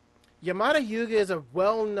 Yamada Yuga is a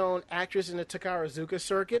well-known actress in the Takarazuka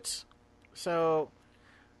circuits, so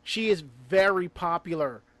she is very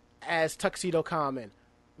popular as Tuxedo Kamen.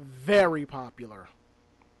 Very popular.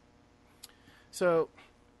 So,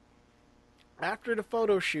 after the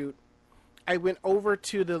photo shoot, I went over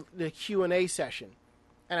to the Q&A session,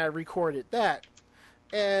 and I recorded that.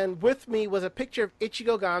 And with me was a picture of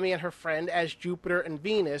Ichigo Gami and her friend as Jupiter and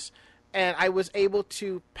Venus, and I was able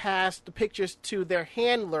to pass the pictures to their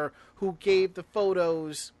handler who gave the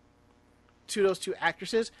photos to those 2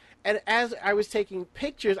 actresses. And as I was taking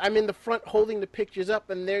pictures, I'm in the front holding the pictures up,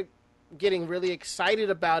 and they're getting really excited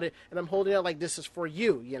about it, and I'm holding it out like, this is for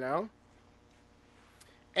you, you know?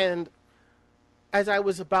 And as I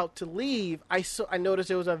was about to leave, I noticed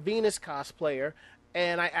there was a Venus cosplayer,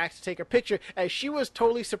 and I asked to take a picture, and she was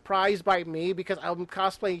totally surprised by me because I'm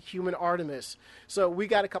cosplaying Human Artemis. So we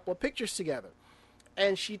got a couple of pictures together.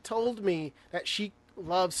 And she told me that she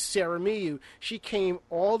loves Sarah Miyu. She came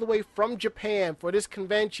all the way from Japan for this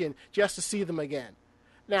convention just to see them again.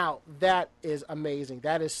 Now, that is amazing.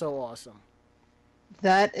 That is so awesome.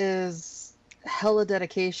 That is hella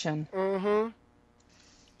dedication. Mm-hmm.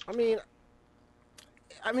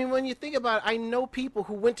 I mean, when you think about it, I know people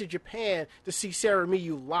who went to Japan to see Sarah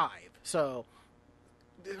Miyu live. So,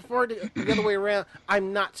 for the other way around,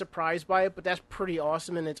 I'm not surprised by it, but that's pretty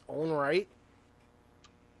awesome in its own right.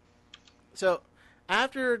 So,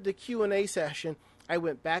 after the Q&A session, I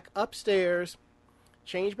went back upstairs,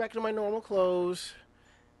 changed back to my normal clothes,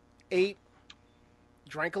 ate,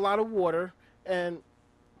 drank a lot of water, and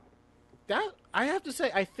that, I have to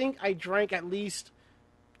say, I think I drank at least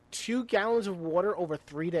 2 gallons of water over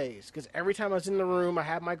 3 days, because every time I was in the room, I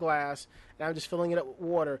had my glass, and I'm just filling it up with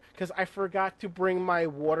water, because I forgot to bring my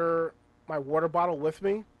water bottle with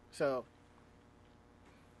me. So,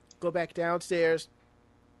 go back downstairs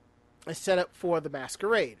and set up for the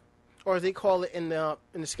masquerade, or as they call it in the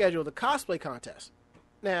schedule, the cosplay contest.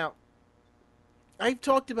 Now, I've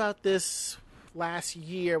talked about this last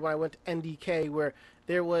year when I went to NDK, where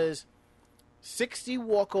there was 60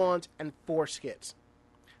 walk-ons and 4 skits.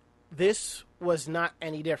 This was not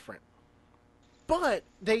any different. But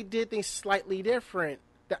they did things slightly different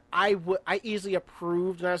that I easily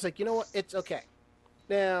approved, and I was like, you know what, it's okay.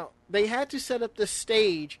 Now, they had to set up the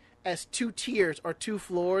stage as 2 tiers or 2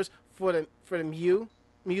 floors for the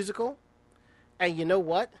musical, and you know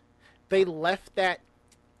what? They left that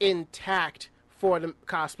intact for the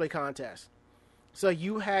cosplay contest. So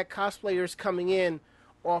you had cosplayers coming in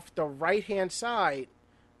off the right-hand side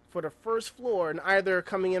for the first floor, and either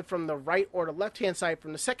coming in from the right or the left-hand side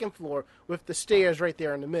from the second floor with the stairs right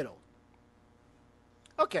there in the middle.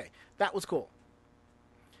 Okay, that was cool.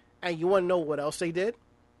 And you want to know what else they did?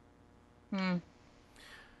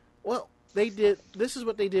 Well, this is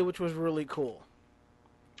what they did, which was really cool.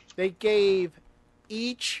 They gave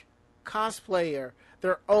each cosplayer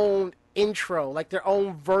their own intro, like their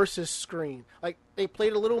own versus screen. Like, they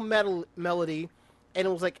played a little melody, and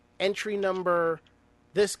it was like entry number,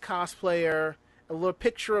 this cosplayer, a little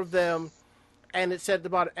picture of them, and it said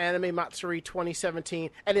about Anime Matsuri 2017,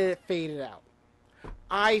 and then it faded out.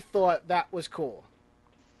 I thought that was cool.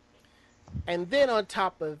 And then on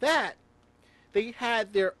top of that, they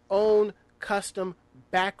had their own custom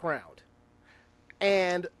background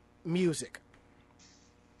and music.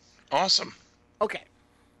 Awesome. Okay.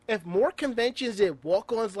 If more conventions did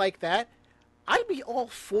walk-ons like that, I'd be all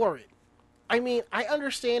for it. I mean, I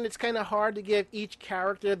understand it's kind of hard to give each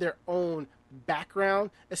character their own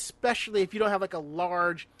background, especially if you don't have like a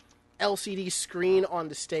large LCD screen on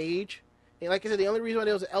the stage. And like I said, the only reason why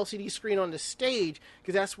there was an LCD screen on the stage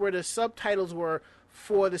because that's where the subtitles were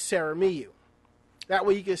for the Saramiyu. That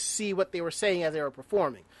way you could see what they were saying as they were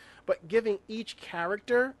performing. But giving each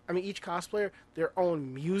cosplayer, their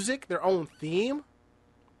own music, their own theme,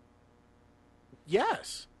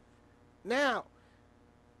 yes. Now,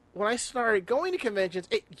 when I started going to conventions,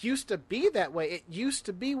 it used to be that way. It used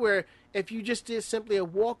to be where if you just did simply a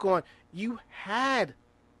walk-on, you had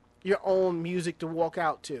your own music to walk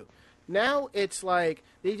out to. Now it's like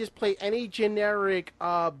they just play any generic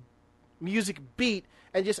music beat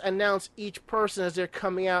and just announce each person as they're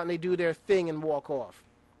coming out and they do their thing and walk off.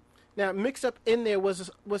 Now, mixed up in there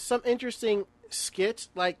was some interesting skits.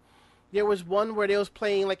 Like, there was one where they was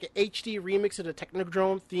playing like an HD remix of the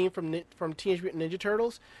Technodrome theme from Teenage Mutant Ninja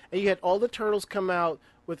Turtles, and you had all the turtles come out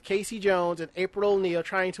with Casey Jones and April O'Neil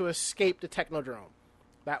trying to escape the Technodrome.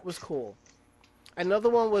 That was cool. Another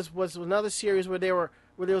one was another series where there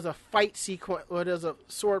was a fight sequence, where there was a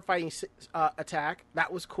sword fighting attack.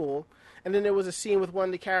 That was cool. And then there was a scene with one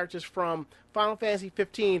of the characters from Final Fantasy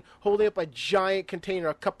 15 holding up a giant container,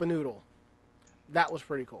 a cup of noodle. That was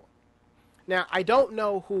pretty cool. Now, I don't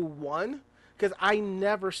know who won, because I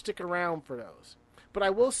never stick around for those. But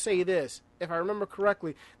I will say this, if I remember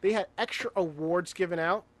correctly, they had extra awards given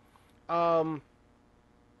out.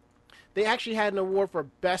 They actually had an award for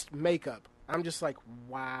Best Makeup. I'm just like,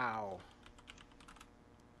 wow.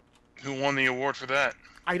 Who won the award for that?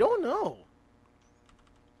 I don't know.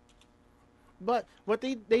 But what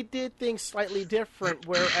they did things slightly different,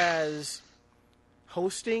 whereas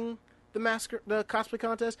hosting the cosplay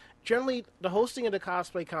contest, generally the hosting of the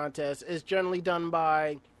cosplay contest is generally done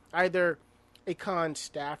by either a con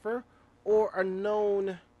staffer or a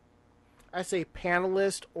known, I say,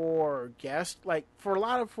 panelist or guest. Like, for a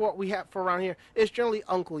lot of what we have for around here, it's generally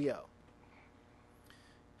Uncle Yo.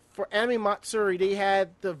 For Anime Matsuri, they had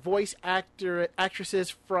the voice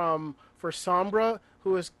actresses for Sombra,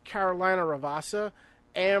 who is Carolina Ravassa,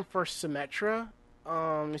 and for Symmetra.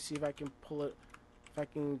 Let me see if I can pull it, if I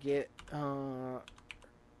can get her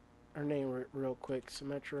name real quick.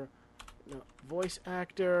 Symmetra, no, voice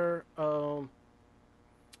actor.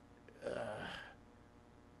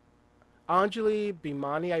 Anjali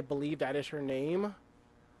Bhimani, I believe that is her name.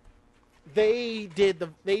 They did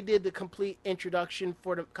the complete introduction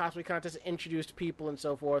for the cosplay contest, introduced people and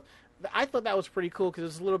so forth. I thought that was pretty cool because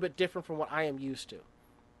it's a little bit different from what I am used to.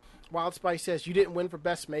 Wild Spice says, you didn't win for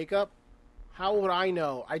Best Makeup? How would I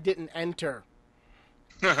know? I didn't enter.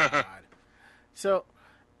 God. So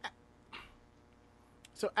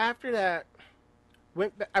after that,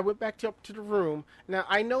 I went back up to the room. Now,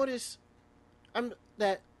 I noticed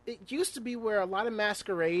that it used to be where a lot of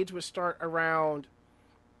masquerades would start around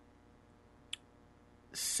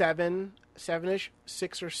 7-ish,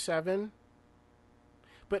 6 or 7.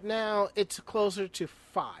 But now it's closer to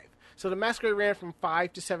 5. So the masquerade ran from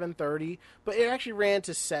 5 to 7:30, but it actually ran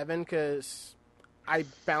to 7 because I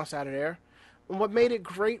bounced out of there. And what made it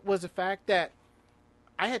great was the fact that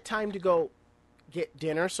I had time to go get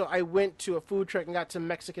dinner, so I went to a food truck and got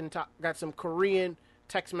some Korean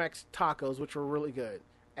Tex-Mex tacos, which were really good,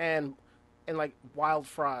 and like wild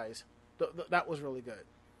fries. That was really good.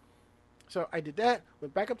 So I did that,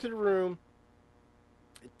 went back up to the room,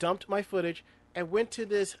 dumped my footage, and went to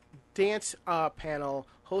this dance panel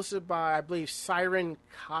hosted by, I believe, Siren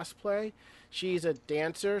Cosplay. She's a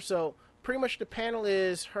dancer, so pretty much the panel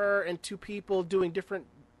is her and two people doing different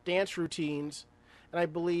dance routines, and I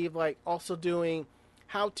believe like also doing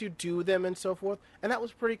how to do them and so forth, and that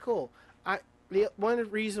was pretty cool. One of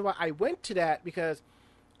the reasons why I went to that because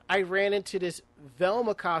I ran into this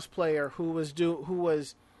Velma cosplayer who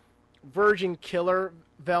was Virgin Killer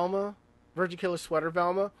Velma, Virgin Killer Sweater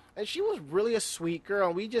Velma, and she was really a sweet girl.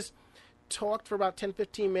 And we just talked for about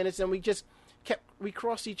 10-15 minutes, and we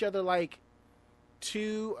crossed each other like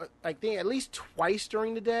I think at least twice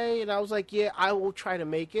during the day, and I was like, yeah, I will try to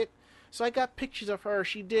make it. So I got pictures of her.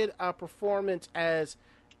 She did a performance as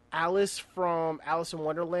Alice from Alice in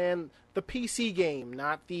Wonderland, the PC game,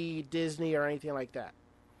 not the Disney or anything like that.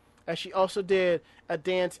 And she also did a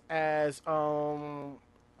dance as what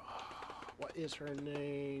is her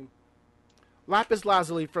name? Lapis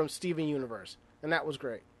Lazuli from Steven Universe, and that was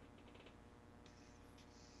great.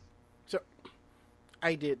 So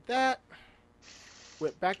I did that.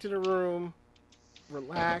 Went back to the room,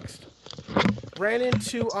 relaxed,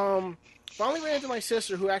 finally ran into my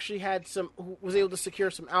sister who actually who was able to secure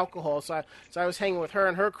some alcohol. So I was hanging with her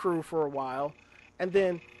and her crew for a while, and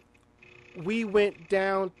then we went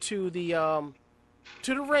down to the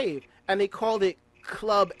rave, and they called it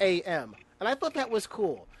Club AM, and I thought that was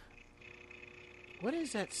cool. What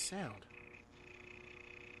is that sound?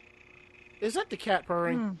 Is that the cat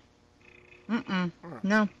purring?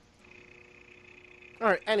 No. All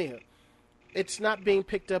right. Anyhow, it's not being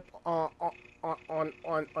picked up on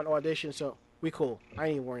audition, so we cool. I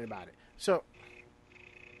ain't even worrying about it. So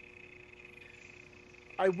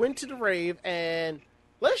I went to the rave, and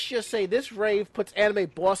let's just say this rave puts Anime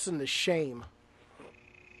Boston to shame.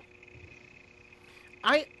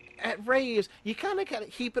 At raves, you kind of gotta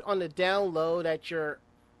keep it on the down low that you're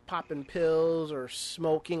popping pills or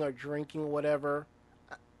smoking or drinking, whatever.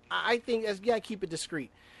 I think you gotta keep it discreet.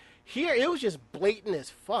 Here, it was just blatant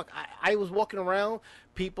as fuck. I was walking around,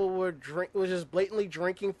 people was just blatantly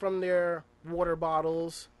drinking from their water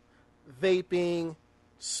bottles, vaping,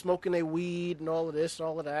 smoking their weed, and all of this and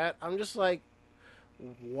all of that. I'm just like,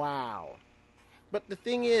 wow. But the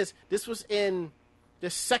thing is, this was in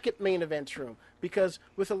the second main events room, because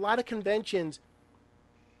with a lot of conventions,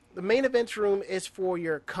 the main events room is for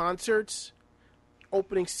your concerts,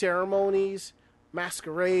 opening ceremonies,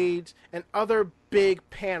 masquerades, and other big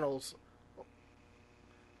panels.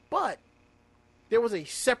 But there was a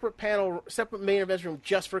separate main events room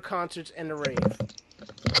just for concerts and the rave.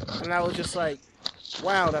 And I was just like,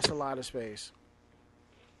 wow, that's a lot of space.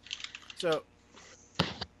 So,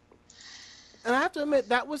 and I have to admit,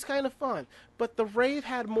 that was kind of fun. But the rave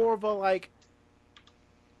had more of a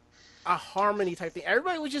harmony type thing.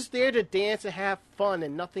 Everybody was just there to dance and have fun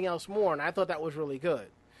and nothing else more, and I thought that was really good.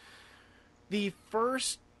 It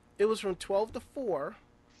was from 12 to 4.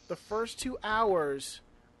 The first 2 hours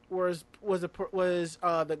was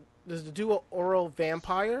the duo Oral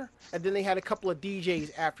Vampire, and then they had a couple of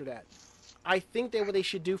DJs after that. I think that what they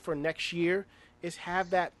should do for next year is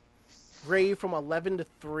have that rave from 11 to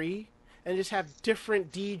 3, and just have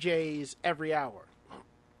different DJs every hour.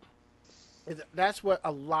 That's what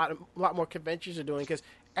a lot more conventions are doing, because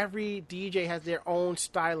every DJ has their own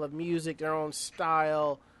style of music, their own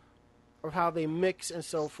style of how they mix and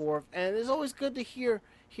so forth, and it's always good to hear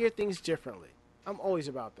things differently. I'm always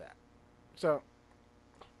about that. So,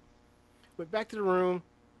 went back to the room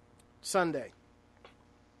Sunday,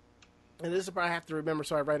 and this is what I have to remember,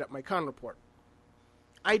 so I write up my con report.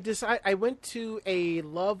 I went to a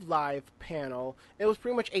Love Live panel. It was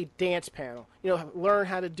pretty much a dance panel. Learn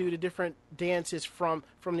how to do the different dances from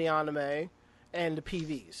the anime and the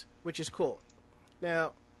PVs, which is cool.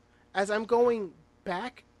 Now, as I'm going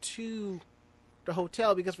back to the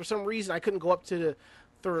hotel, because for some reason I couldn't go up to the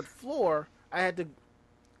 3rd floor, I had to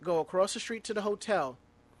go across the street to the hotel,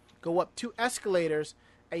 go up 2 escalators,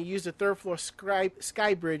 and use the 3rd floor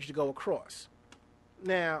sky bridge to go across.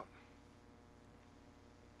 Now,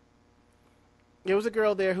 there was a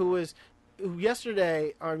girl there who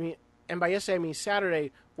yesterday, and by yesterday I mean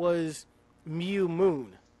Saturday, was Mew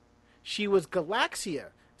Moon. She was Galaxia.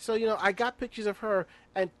 So, I got pictures of her,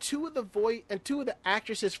 and two of the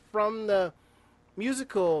actresses from the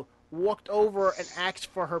musical walked over and asked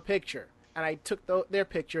for her picture. And I took their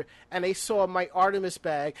picture, and they saw my Artemis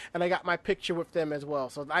bag, and I got my picture with them as well.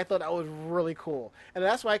 So I thought that was really cool. And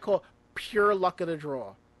that's what I call pure luck of the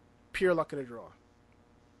draw. Pure luck of the draw.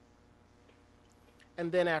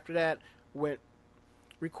 And then after that,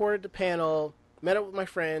 recorded the panel, met up with my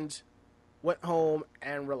friends, went home,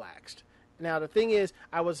 and relaxed. Now, the thing is,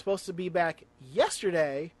 I was supposed to be back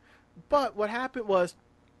yesterday, but what happened was,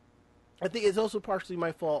 I think it's also partially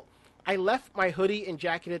my fault. I left my hoodie and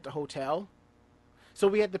jacket at the hotel, so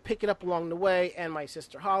we had to pick it up along the way, and my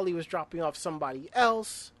sister Holly was dropping off somebody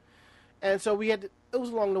else, and so it was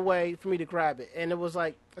along the way for me to grab it, and it was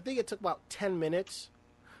like, I think it took about 10 minutes,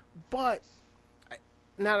 but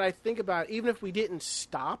now that I think about it, even if we didn't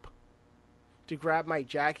stop to grab my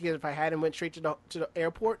jacket, if I hadn't went straight to the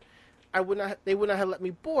airport, they would not have let me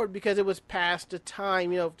board because it was past the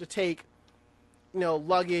time, to take,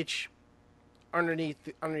 luggage underneath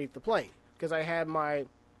the plane, because I had my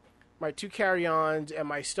 2 carry-ons and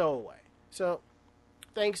my stowaway. So,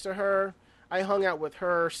 thanks to her, I hung out with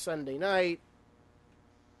her Sunday night.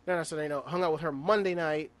 No, not Sunday, no. Hung out with her Monday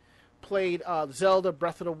night, played Zelda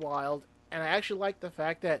Breath of the Wild, and I actually like the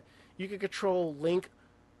fact that you can control Link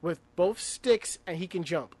with both sticks and he can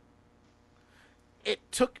jump. It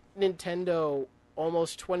took Nintendo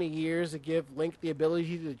almost 20 years to give Link the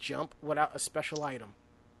ability to jump without a special item.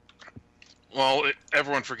 Well,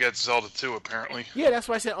 everyone forgets Zelda 2, apparently. Yeah, that's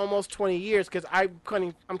why I said almost 20 years, because I'm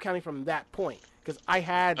counting from that point, because I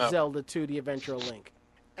had Zelda 2, The Adventure of Link.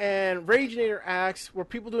 And Raginator asks, were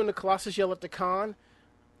people doing the Colossus Yell at the con?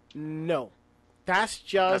 No. That's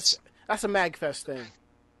a MagFest thing.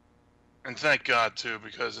 And thank God, too,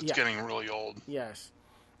 because it's getting really old. Yes.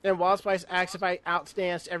 And Wildspice asks if I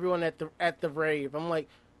outdanced everyone at the rave. I'm like,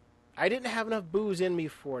 I didn't have enough booze in me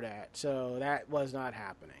for that, so that was not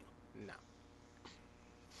happening. No.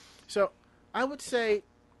 So, I would say,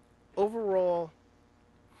 overall,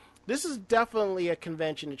 this is definitely a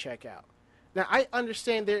convention to check out. Now, I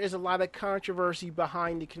understand there is a lot of controversy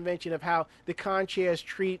behind the convention of how the Conchairs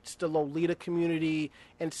treats the Lolita community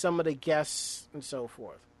and some of the guests and so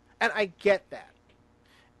forth. And I get that.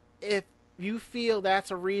 If you feel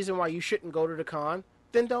that's a reason why you shouldn't go to the con,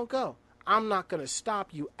 then don't go. I'm not going to stop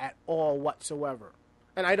you at all whatsoever.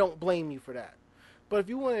 And I don't blame you for that. But if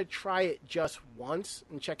you want to try it just once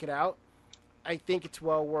and check it out, I think it's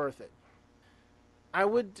well worth it. I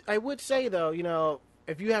would say, though,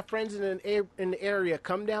 if you have friends in the area,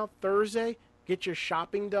 come down Thursday, get your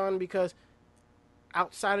shopping done, because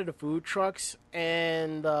outside of the food trucks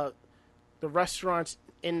and the restaurants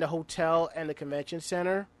in the hotel and the convention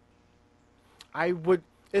center,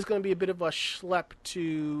 it's going to be a bit of a schlep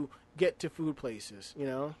to get to food places,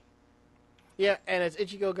 Yeah, and as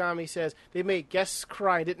Ichigo Gami says, they made guests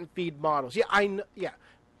cry, didn't feed models. Yeah, I know. Yeah,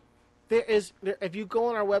 if you go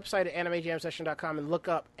on our website at animejamsession.com and look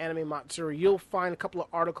up Anime Matsuri, you'll find a couple of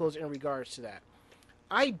articles in regards to that.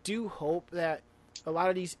 I do hope that a lot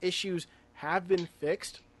of these issues have been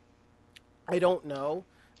fixed. I don't know.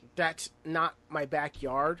 That's not my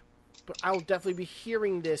backyard, but I'll definitely be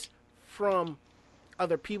hearing this from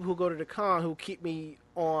other people who go to the con who keep me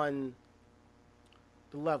on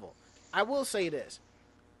the level. I will say this.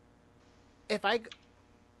 If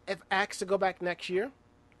asked to go back next year,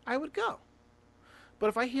 I would go. But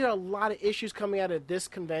if I hear a lot of issues coming out of this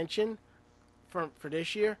convention for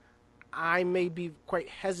this year, I may be quite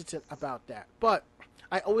hesitant about that. But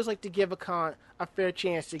I always like to give a con a fair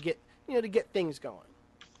chance to get things going.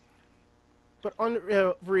 But on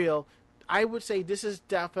the real, I would say this is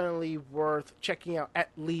definitely worth checking out at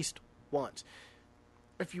least once.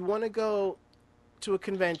 If you want to go to a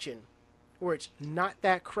convention where it's not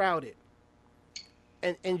that crowded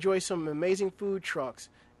and enjoy some amazing food trucks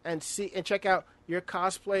and check out your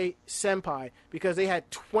cosplay senpai, because they had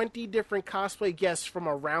 20 different cosplay guests from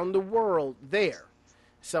around the world there.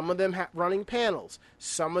 Some of them running panels.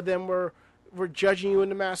 Some of them were judging you in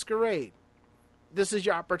the masquerade. This is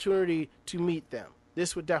your opportunity to meet them.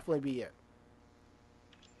 This would definitely be it.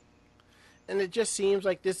 And it just seems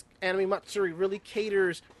like this Anime Matsuri really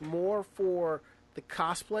caters more for the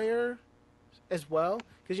cosplayer as well.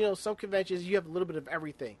 Because, some conventions, you have a little bit of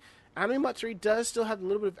everything. Anime Matsuri does still have a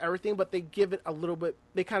little bit of everything, but they give it a little bit,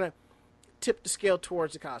 they kind of tip the scale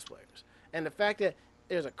towards the cosplayers. And the fact that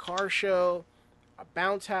there's a car show, a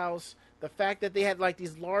bounce house, the fact that they had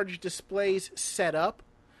these large displays set up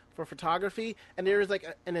for photography, and there's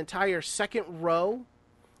an entire second row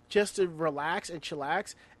just to relax and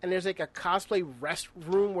chillax, and there's a cosplay rest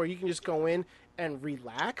room where you can just go in and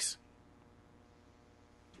relax.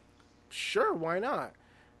 Sure, why not?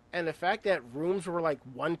 And the fact that rooms were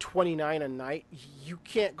 $129 a night, you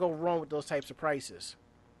can't go wrong with those types of prices.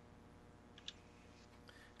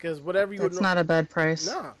 Because whatever you That's not a bad price.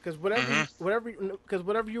 No, because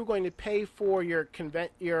whatever you're going to pay for your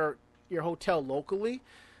hotel locally,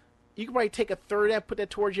 you can probably take a third of that, put that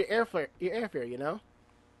towards your airfare,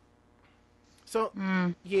 So,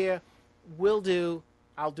 yeah, will do.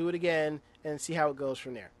 I'll do it again and see how it goes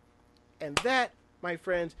from there. And that, my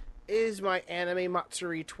friends, is my Anime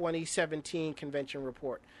Matsuri 2017 convention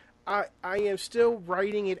report. I am still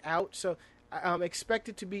writing it out, so expect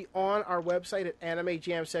it to be on our website at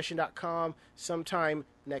animejamsession.com sometime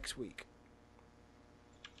next week.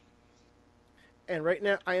 And right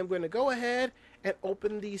now, I am going to go ahead and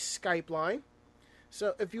open the Skype line.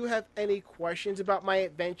 So if you have any questions about my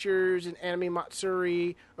adventures in Anime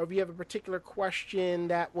Matsuri, or if you have a particular question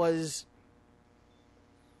that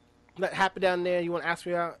happened down there you want to ask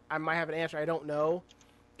me about, I might have an answer I don't know,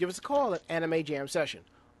 give us a call at Anime Jam Session.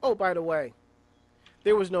 Oh, by the way,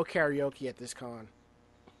 there was no karaoke at this con.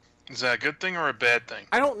 Is that a good thing or a bad thing?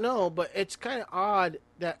 I don't know, but it's kind of odd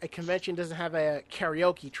that a convention doesn't have a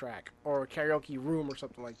karaoke track or a karaoke room or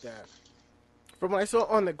something like that. From what I saw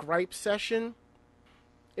on the Gripe session,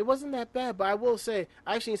 it wasn't that bad, but I will say,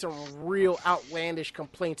 I've seen some real outlandish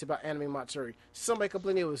complaints about Anime Matsuri. Somebody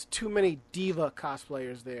complained there was too many diva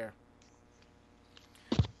cosplayers there.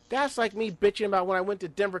 That's like me bitching about when I went to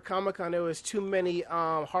Denver Comic Con, there was too many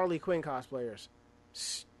Harley Quinn cosplayers.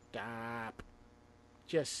 Stop.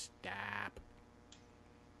 Just stop.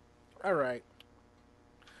 Alright.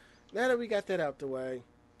 Now that we got that out the way,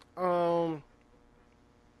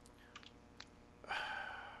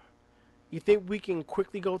 you think we can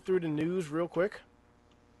quickly go through the news real quick?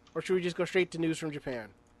 Or should we just go straight to news from Japan?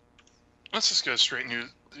 Let's just go straight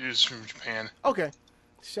news from Japan. Okay.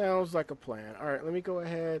 Sounds like a plan. Alright, let me go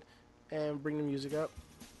ahead and bring the music up.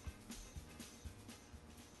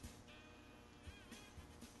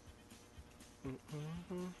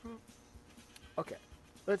 Okay.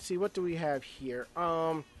 Let's see, what do we have here?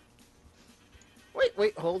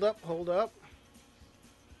 Wait, hold up.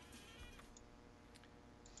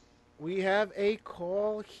 We have a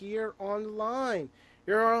call here on the line.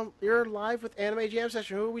 You're live with Anime Jam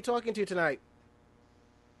Session. Who are we talking to tonight?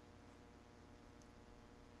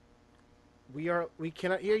 We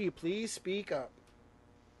cannot hear you. Please speak up.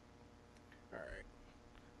 All right.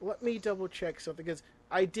 Let me double check something, because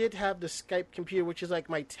I did have the Skype computer, which is like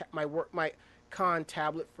my con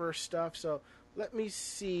tablet for stuff. So let me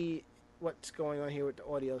see what's going on here with the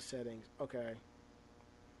audio settings. Okay.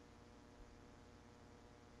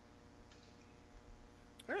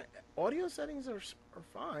 All right. Audio settings are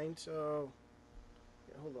fine. So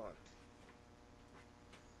yeah, hold on.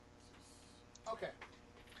 Okay.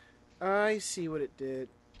 I see what it did.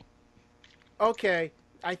 Okay.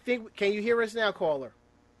 I think... Can you hear us now, caller?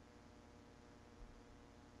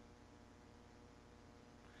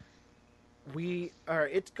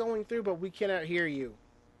 It's going through, but we cannot hear you.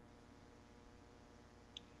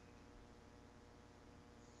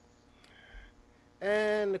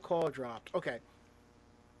 And the call dropped. Okay.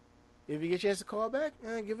 If you get a chance to call back,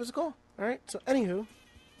 give us a call. Alright, so anywho.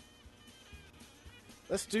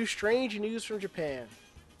 Let's do strange news from Japan.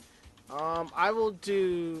 I'll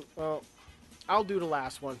do the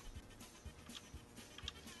last one.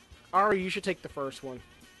 Ari, you should take the first one.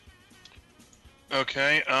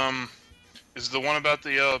 Okay, is the one about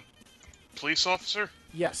the, police officer?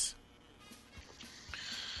 Yes.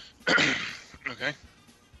 Okay.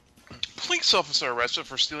 Police officer arrested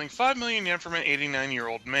for stealing 5 million yen from an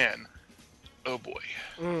 89-year-old man. Oh boy.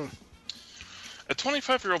 A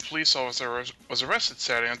 25-year-old police officer was arrested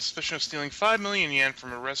Saturday on suspicion of stealing 5 million yen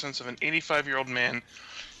from a residence of an 85-year-old man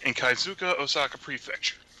in Kaizuka, Osaka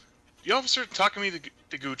Prefecture. The officer, Takumi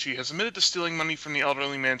Deguchi, has admitted to stealing money from the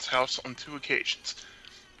elderly man's house on 2 occasions.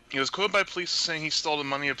 He was quoted by police as saying he stole the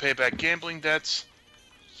money to pay back gambling debts,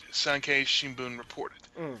 Sankei Shimbun reported.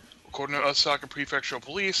 According to Osaka Prefectural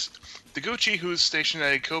Police, Deguchi, who is stationed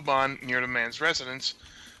at a koban near the man's residence,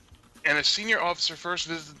 and a senior officer first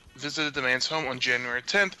visited the man's home on January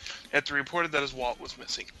 10th after he reported that his wallet was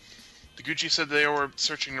missing. Deguchi said they were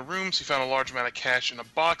searching the rooms. He found a large amount of cash in a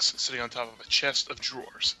box sitting on top of a chest of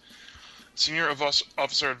drawers. Senior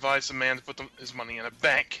officer advised the man to put his money in a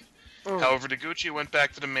bank. However, Deguchi went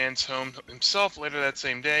back to the man's home himself later that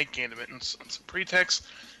same day, gained admittance on some pretext,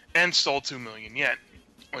 and stole 2 million yen.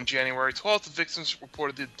 On January 12th, the victims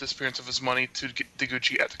reported the disappearance of his money to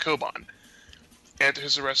Deguchi at the koban. After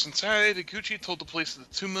his arrest on Saturday, Deguchi told the police that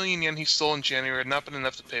the 2 million yen he stole in January had not been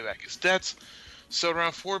enough to pay back his debts, so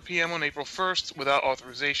around 4 p.m. on April 1st, without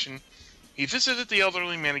authorization, he visited the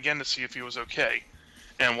elderly man again to see if he was okay,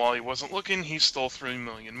 and while he wasn't looking, he stole 3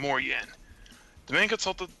 million more yen. The man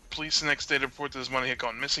consulted police the next day to report that his money had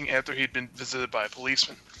gone missing after he had been visited by a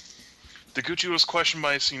policeman. Deguchi was questioned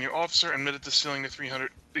by a senior officer and admitted to stealing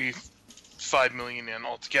the 5 million yen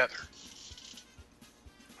altogether.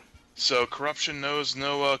 So, corruption knows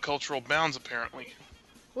no cultural bounds, apparently.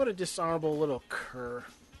 What a dishonorable little cur.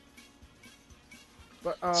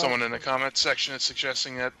 But, someone in the comments section is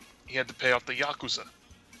suggesting that he had to pay off the Yakuza.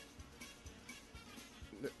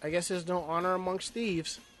 I guess there's no honor amongst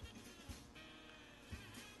thieves.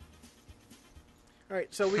 All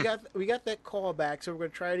right, so we got that call back, so we're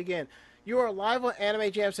going to try it again. You are live on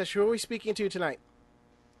Anime Jam Session. Who are we speaking to tonight?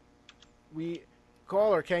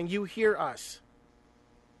 Caller, can you hear us?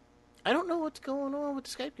 I don't know what's going on with the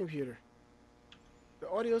Skype computer. The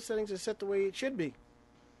audio settings are set the way it should be.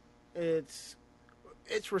 It's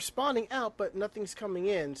responding out, but nothing's coming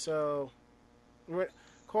in. So,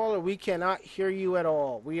 caller, we cannot hear you at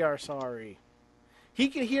all. We are sorry. He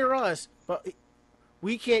can hear us, but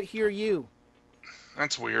we can't hear you.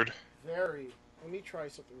 That's weird. Very. Let me try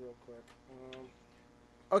something real quick.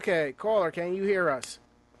 Okay, caller, can you hear us?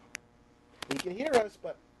 He can hear us,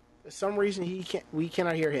 but for some reason we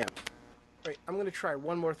cannot hear him. Wait, I'm gonna try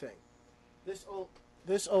one more thing. This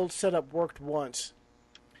old setup worked once.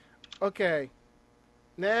 Okay.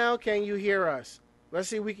 Now can you hear us? Let's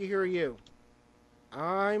see if we can hear you.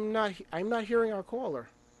 I'm not hearing our caller.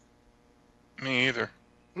 Me either.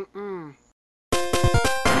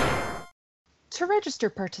 To register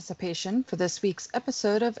participation for this week's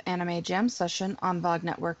episode of Anime Jam Session on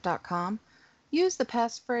VogNetwork.com, use the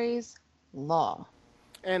passphrase law.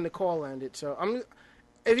 And the call ended, so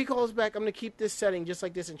if he calls back, I'm going to keep this setting just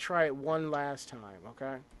like this and try it one last time,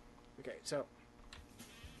 okay? Okay, so...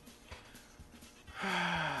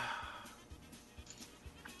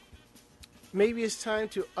 Maybe it's time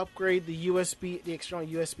to upgrade the external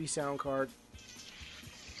USB sound card.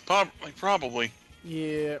 Probably.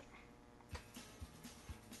 Yeah.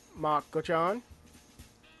 Mako-chan?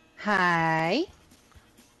 Hi.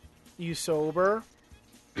 You sober?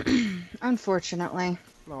 Unfortunately.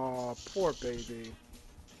 Aw, poor baby.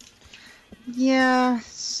 Yeah,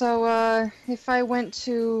 so, if I went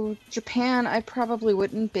to Japan, I probably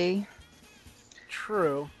wouldn't be.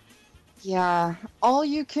 True. Yeah, all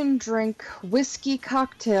you can drink whiskey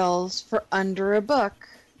cocktails for under $1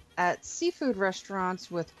 at seafood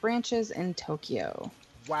restaurants with branches in Tokyo.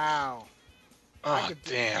 Wow. Oh,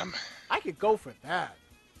 damn. I could go for that.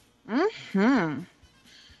 Mm-hmm.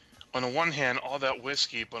 On the one hand, all that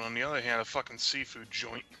whiskey, but on the other hand, a fucking seafood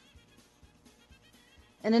joint.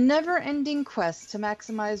 In a never-ending quest to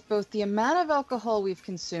maximize both the amount of alcohol we've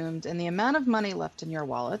consumed and the amount of money left in your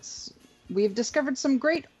wallets, we've discovered some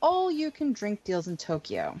great all-you-can-drink deals in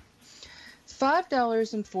Tokyo.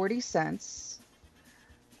 $5.40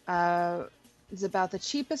 is about the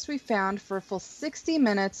cheapest we found for a full 60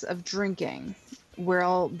 minutes of drinking,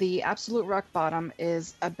 where the absolute rock bottom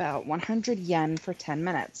is about 100 yen for 10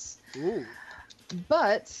 minutes. Ooh.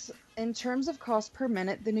 But in terms of cost per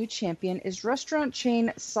minute, the new champion is restaurant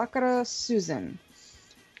chain Sakura Suzen.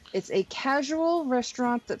 It's a casual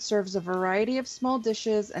restaurant that serves a variety of small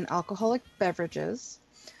dishes and alcoholic beverages.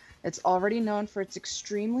 It's already known for its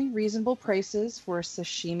extremely reasonable prices for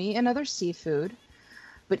sashimi and other seafood.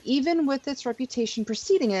 But even with its reputation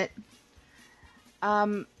preceding it,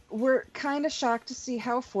 we're kind of shocked to see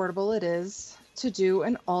how affordable it is to do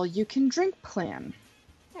an all-you-can-drink plan.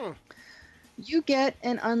 You get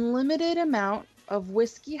an unlimited amount of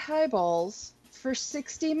whiskey highballs for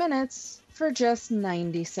 60 minutes for just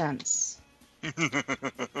 90 cents.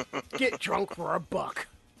 Get drunk for $1.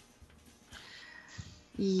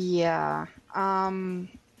 Yeah.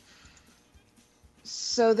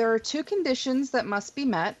 So there are 2 conditions that must be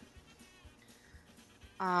met.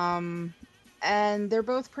 And they're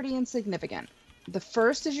both pretty insignificant. The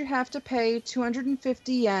first is you have to pay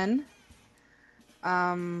 250 yen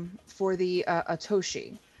for the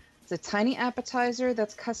atoshi. It's a tiny appetizer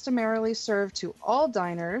that's customarily served to all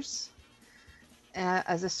diners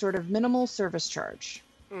as a sort of minimal service charge.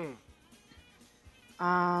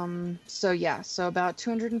 So about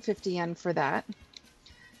 250 yen for that.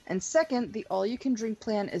 And second, the all-you-can-drink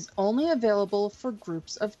plan is only available for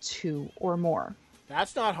groups of 2 or more.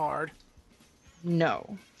 That's not hard.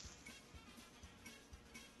 No.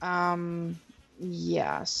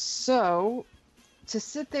 Yeah, so to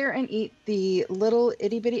sit there and eat the little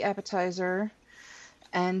itty-bitty appetizer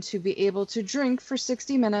and to be able to drink for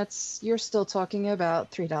 60 minutes, you're still talking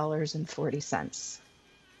about $3.40.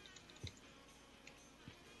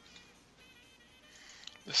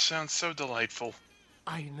 This sounds so delightful.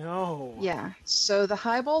 I know. Yeah, so the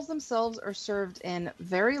highballs themselves are served in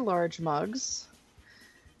very large mugs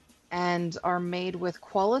and are made with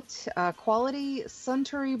quality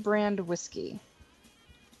Suntory brand whiskey.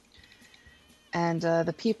 And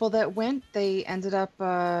the people that went, they ended up,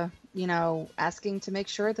 asking to make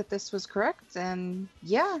sure that this was correct. And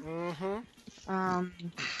yeah.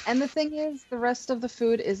 And the thing is, the rest of the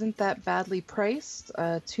food isn't that badly priced.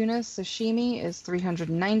 Tuna sashimi is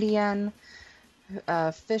 390 yen.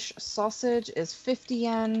 fish sausage is 50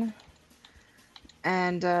 yen,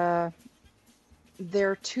 and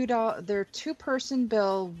their two-person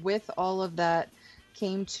bill with all of that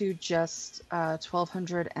came to just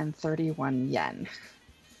 1,231 yen.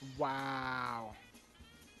 Wow.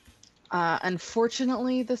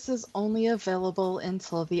 Unfortunately, this is only available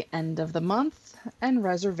until the end of the month, and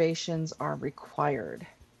reservations are required.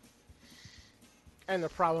 And the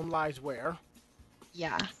problem lies where?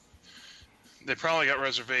 Yeah. They probably got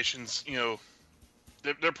reservations,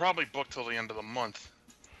 they're probably booked till the end of the month.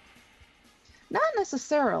 Not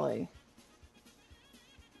necessarily.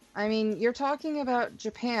 I mean, you're talking about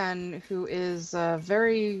Japan, who is a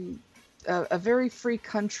very free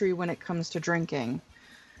country when it comes to drinking.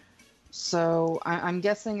 So I'm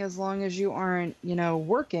guessing as long as you aren't,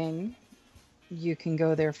 working, you can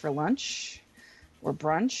go there for lunch or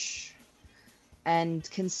brunch. And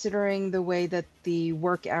considering the way that the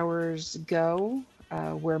work hours go,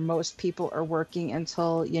 where most people are working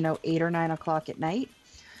until, 8 or 9 o'clock at night,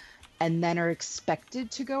 and then are expected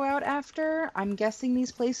to go out after, I'm guessing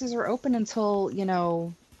these places are open until,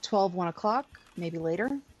 12, 1 o'clock, maybe later.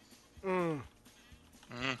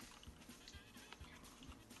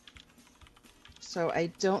 So I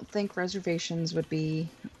don't think reservations would be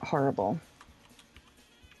horrible.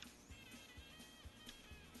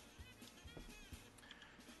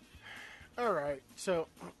 All right, so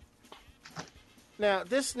now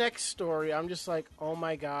this next story, I'm just like, oh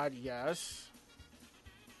my god, yes.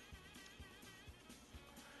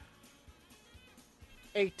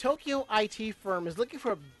 A Tokyo IT firm is looking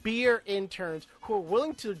for beer interns who are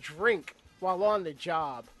willing to drink while on the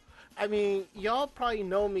job. I mean, y'all probably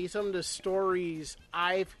know me, some of the stories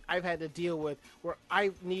I've had to deal with where I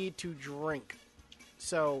need to drink.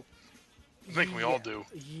 So, I think we all do.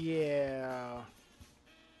 Yeah.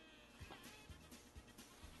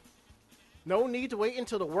 No need to wait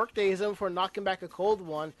until the workday is over for knocking back a cold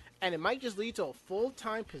one, and it might just lead to a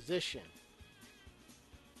full-time position.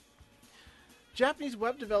 Japanese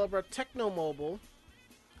web developer Technomobile,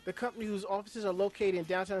 the company whose offices are located in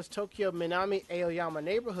downtown's Tokyo Minami Aoyama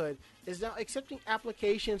neighborhood, is now accepting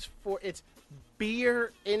applications for its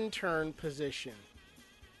beer intern position.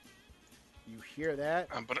 You hear that?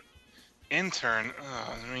 But intern,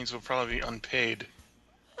 that means we'll probably be unpaid.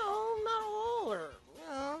 Oh, not all.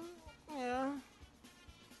 Yeah.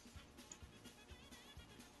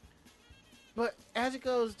 But as it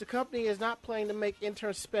goes, the company is not planning to make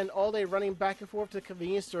interns spend all day running back and forth to the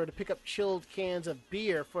convenience store to pick up chilled cans of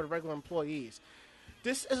beer for the regular employees.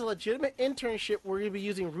 This is a legitimate internship where you'll be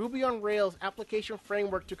using Ruby on Rails application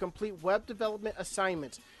framework to complete web development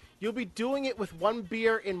assignments. You'll be doing it with one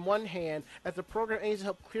beer in one hand, as the program aims to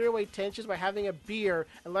help clear away tensions by having a beer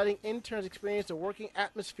and letting interns experience the working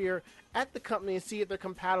atmosphere at the company and see if they're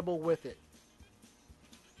compatible with it.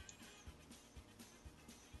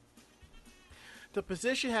 The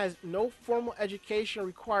position has no formal education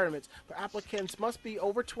requirements, but applicants must be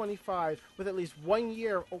over 25 with at least 1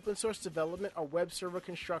 year of open source development or web server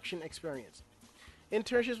construction experience.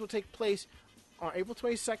 Internships will take place on April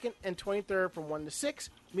 22nd and 23rd from 1 to 6,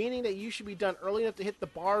 meaning that you should be done early enough to hit the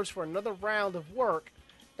bars for another round of work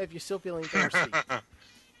if you're still feeling thirsty.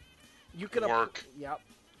 You can Yep.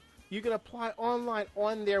 You can apply online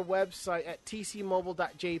on their website at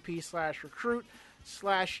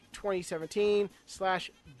tcmobile.jp/recruit/2017/beertern,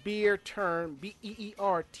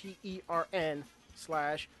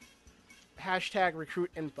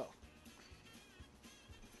 #BEERTERN/#recruitinfo.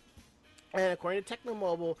 And according to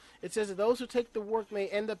Technomobile, it says that those who take the work may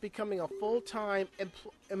end up becoming a full-time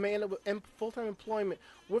employment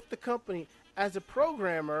with the company as a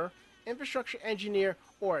programmer, infrastructure engineer,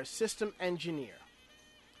 or a system engineer.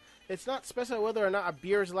 It's not specified whether or not a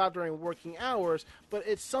beer is allowed during working hours, but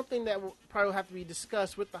it's something that will probably have to be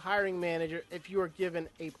discussed with the hiring manager if you are given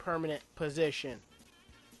a permanent position.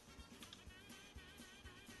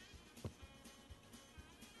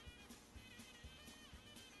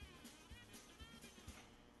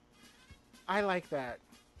 I like that.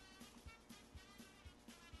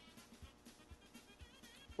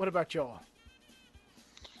 What about y'all?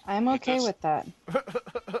 I'm okay with that.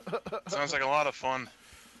 Sounds like a lot of fun.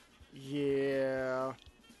 Yeah.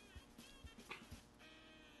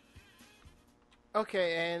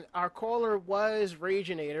 Okay, and our caller was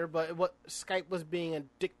Raginator, but Skype was being a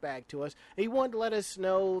dickbag to us. He wanted to let us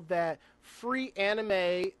know that free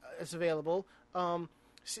anime is available. The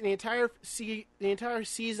entire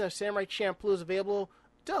season of Samurai Champloo is available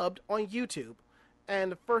dubbed on YouTube.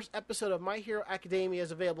 And the first episode of My Hero Academia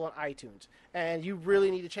is available on iTunes. And you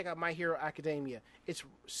really need to check out My Hero Academia. It's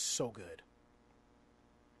so good.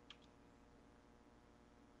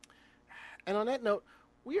 And on that note,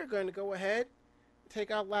 we are going to go ahead,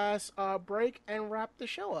 take our last break, and wrap the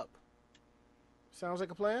show up. Sounds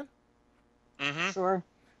like a plan? Mm-hmm. Sure.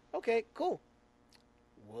 Okay, cool.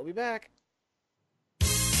 We'll be back.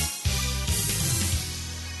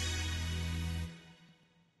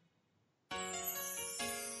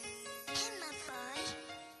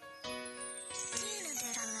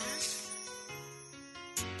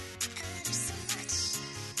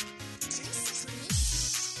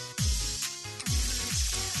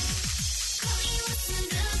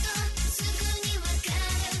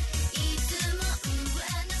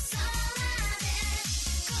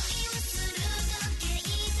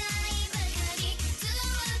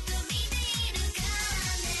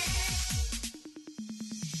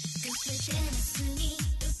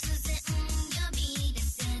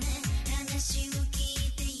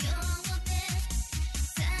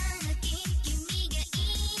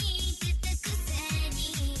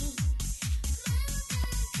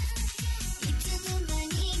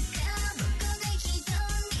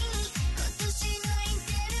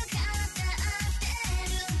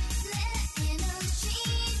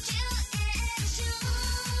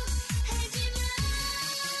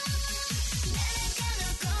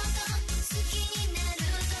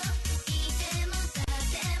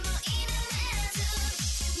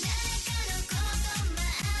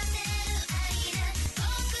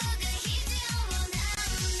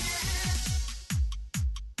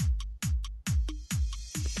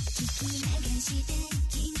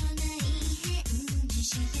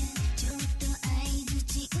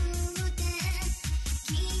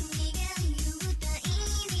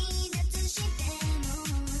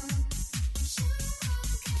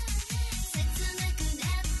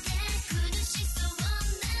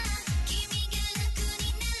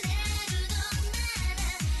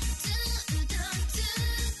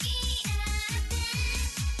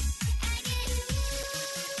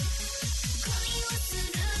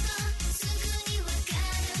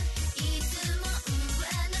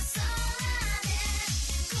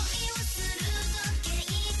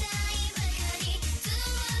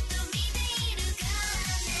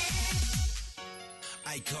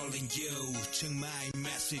 calling you check my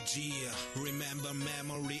message remember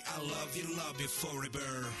memory I love you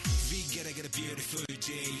forever we gotta get a beautiful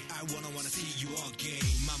day I wanna see you again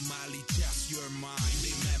my Molly just your mind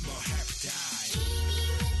remember happy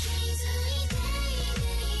time 「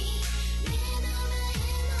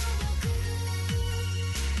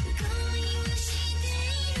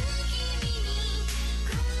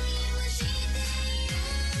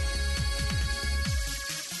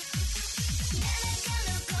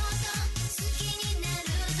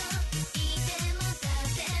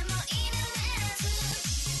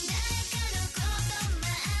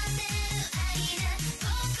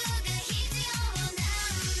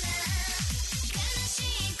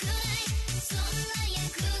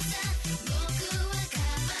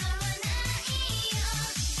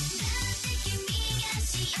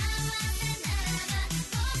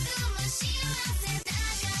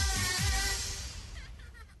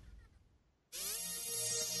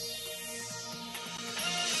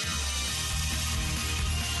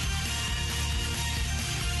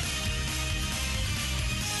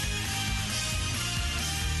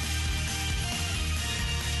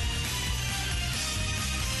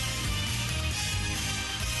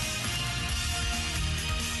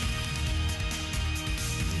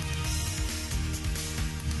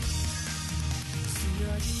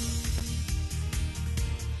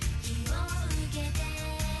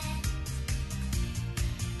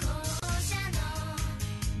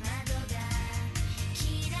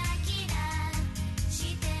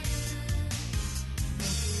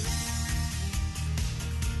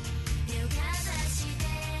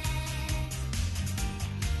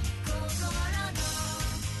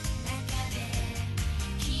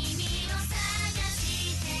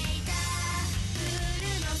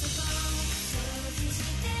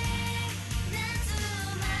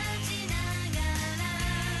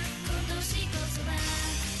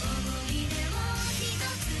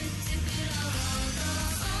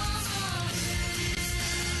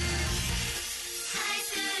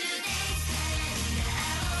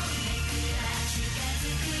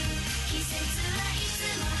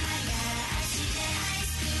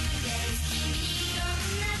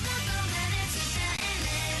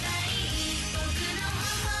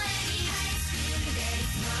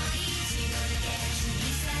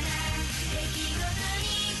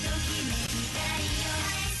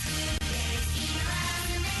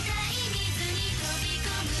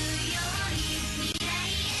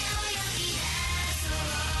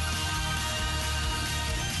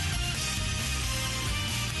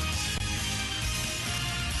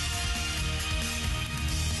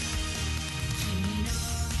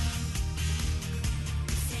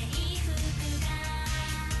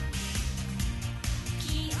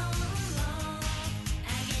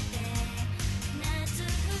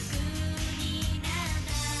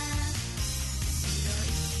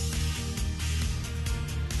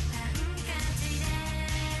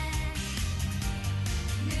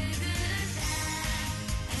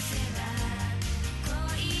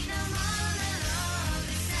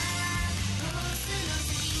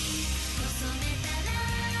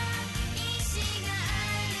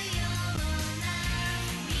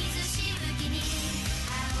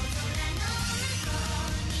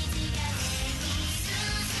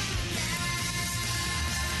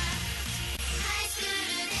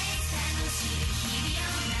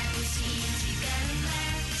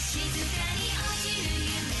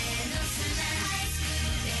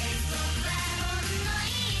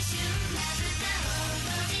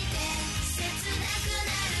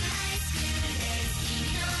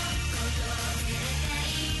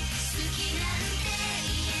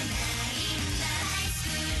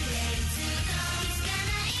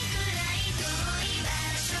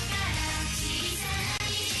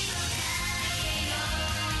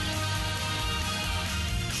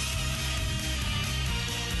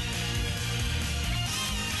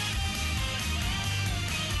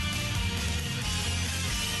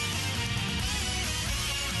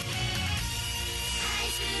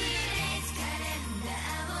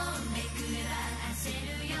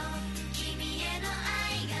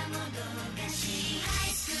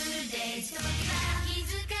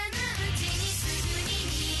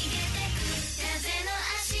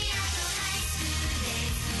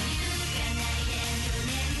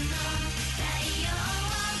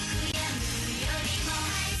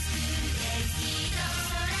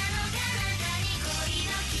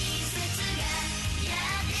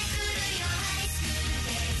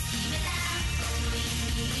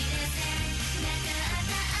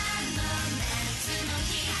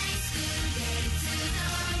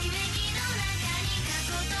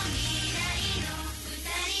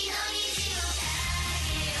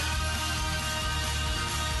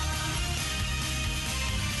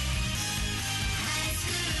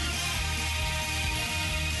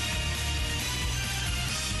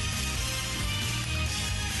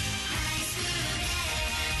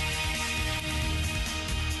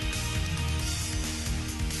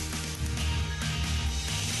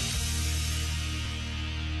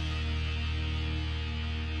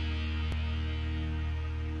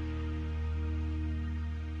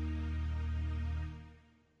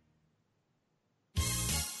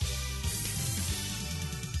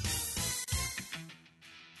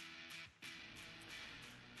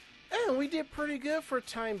we did pretty good for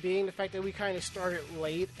time being. The fact that we kind of started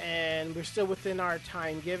late and we're still within our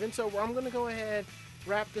time given. So I'm going to go ahead,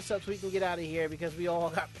 wrap this up so we can get out of here because we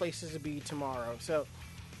all got places to be tomorrow. So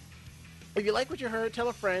if you like what you heard, tell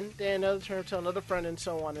a friend, then another turn, tell another friend, and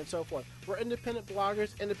so on and so forth. We're independent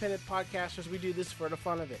bloggers, independent podcasters. We do this for the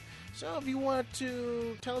fun of it. So if you want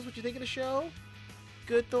to tell us what you think of the show,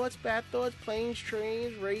 good thoughts, bad thoughts, planes,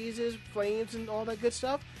 trains, raises, flames, and all that good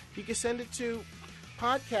stuff, you can send it to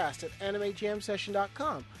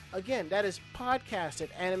podcast@animejamsession.com. Again, that is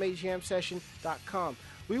podcast@animejamsession.com.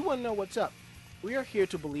 We want to know what's up. We are here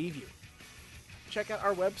to believe you. Check out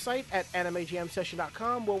our website at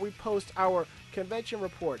animejamsession.com where we post our convention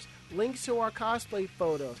reports, links to our cosplay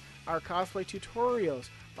photos, our cosplay tutorials,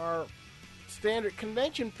 our standard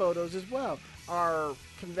convention photos as well, our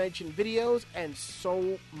convention videos, and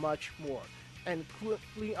so much more. And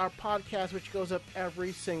including our podcast, which goes up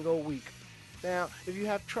every single week. Now, if you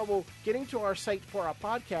have trouble getting to our site for our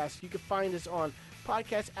podcast, you can find us on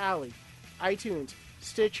Podcast Alley, iTunes,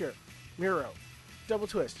 Stitcher, Miro, Double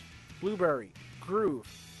Twist, Blueberry, Groove,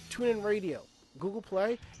 TuneIn Radio, Google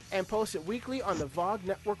Play, and post it weekly on the VOG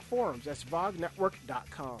Network forums. That's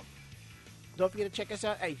vognetwork.com. Don't forget to check us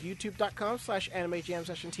out at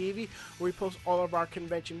youtube.com/AnimeJamSessionTV, where we post all of our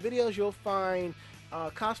convention videos. You'll find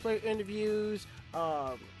cosplayer interviews,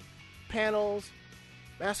 panels,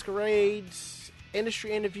 masquerades,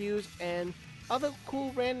 industry interviews, and other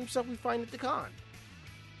cool random stuff we find at the con.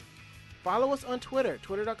 Follow us on Twitter,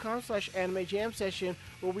 twitter.com/AnimeJamSession,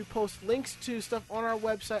 where we post links to stuff on our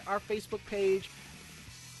website, our Facebook page,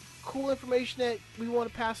 cool information that we want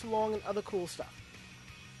to pass along, and other cool stuff.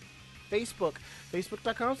 Facebook,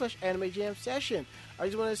 facebook.com/AnimeJamSession. I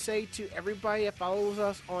just want to say to everybody that follows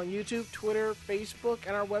us on YouTube, Twitter, Facebook,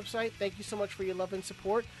 and our website, thank you so much for your love and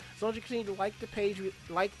support. As long as you continue to like the page,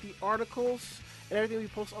 like the articles, and everything we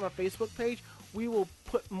post on our Facebook page, we will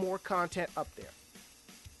put more content up there.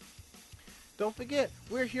 Don't forget,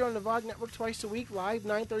 we're here on the VOG Network twice a week, live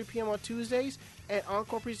 9:30 p.m. on Tuesdays, and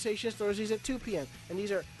encore presentations Thursdays at 2 p.m. And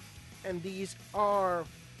these are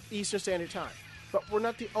Eastern Standard Time. But we're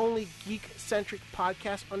not the only geek-centric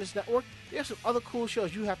podcast on this network. There's some other cool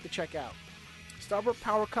shows you have to check out. Starboard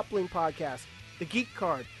Power Coupling Podcast, The Geek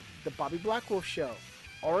Card, The Bobby Blackwolf Show,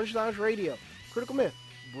 Orange Lounge Radio, Critical Myth,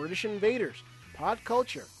 British Invaders, Pod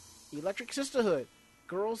Culture, Electric Sisterhood,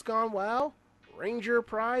 Girls Gone Wild, Ranger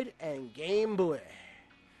Pride, and Game Boy.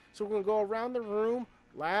 So we're going to go around the room.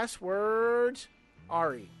 Last words,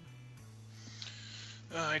 Ari.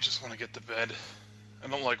 I just want to get to bed. I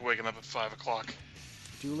don't like waking up at 5 o'clock.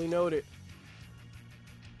 Duly noted.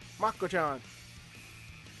 Mako-chan.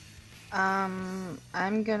 I'm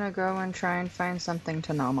gonna go and try and find something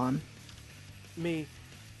to nom on. Me.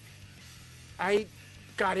 I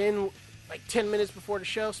got in like 10 minutes before the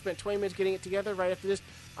show, spent 20 minutes getting it together. Right after this,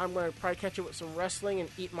 I'm going to probably catch it with some wrestling and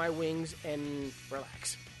eat my wings and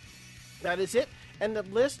relax. That is it. End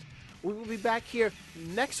of list. We will be back here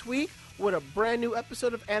next week with a brand new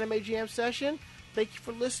episode of Anime Jam Session. Thank you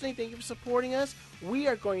for listening. Thank you for supporting us. We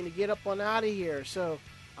are going to get up on out of here. So,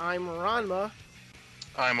 I'm Ranma.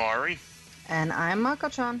 I'm Ari. And I'm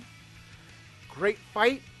Mako-chan. Great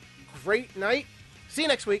fight. Great night. See you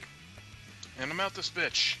next week. And I'm out this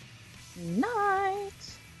bitch.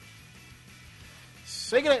 Night.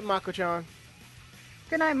 Say goodnight, Mako-chan.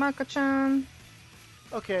 Good night, Mako-chan.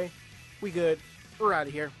 Okay. We good. We're out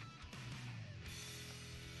of here.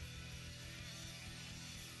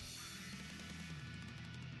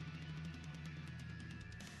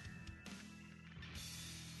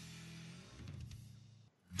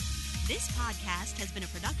 This podcast has been a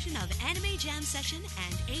production of Anime Jam Session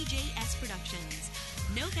and AJS Productions.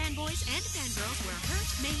 No fanboys and fangirls were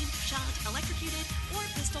hurt, maimed, shot, electrocuted, or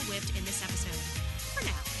pistol whipped in this episode. For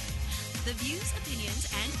now. The views,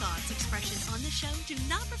 opinions, and thoughts expressed on the show do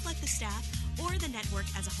not reflect the staff or the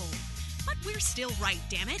network as a whole. But we're still right,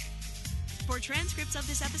 damn it! For transcripts of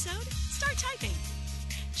this episode, start typing.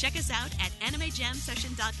 Check us out at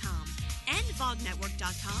animejamsession.com and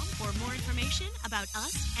vognetwork.com for more information about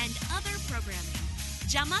us and other programming.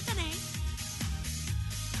 Jamatane!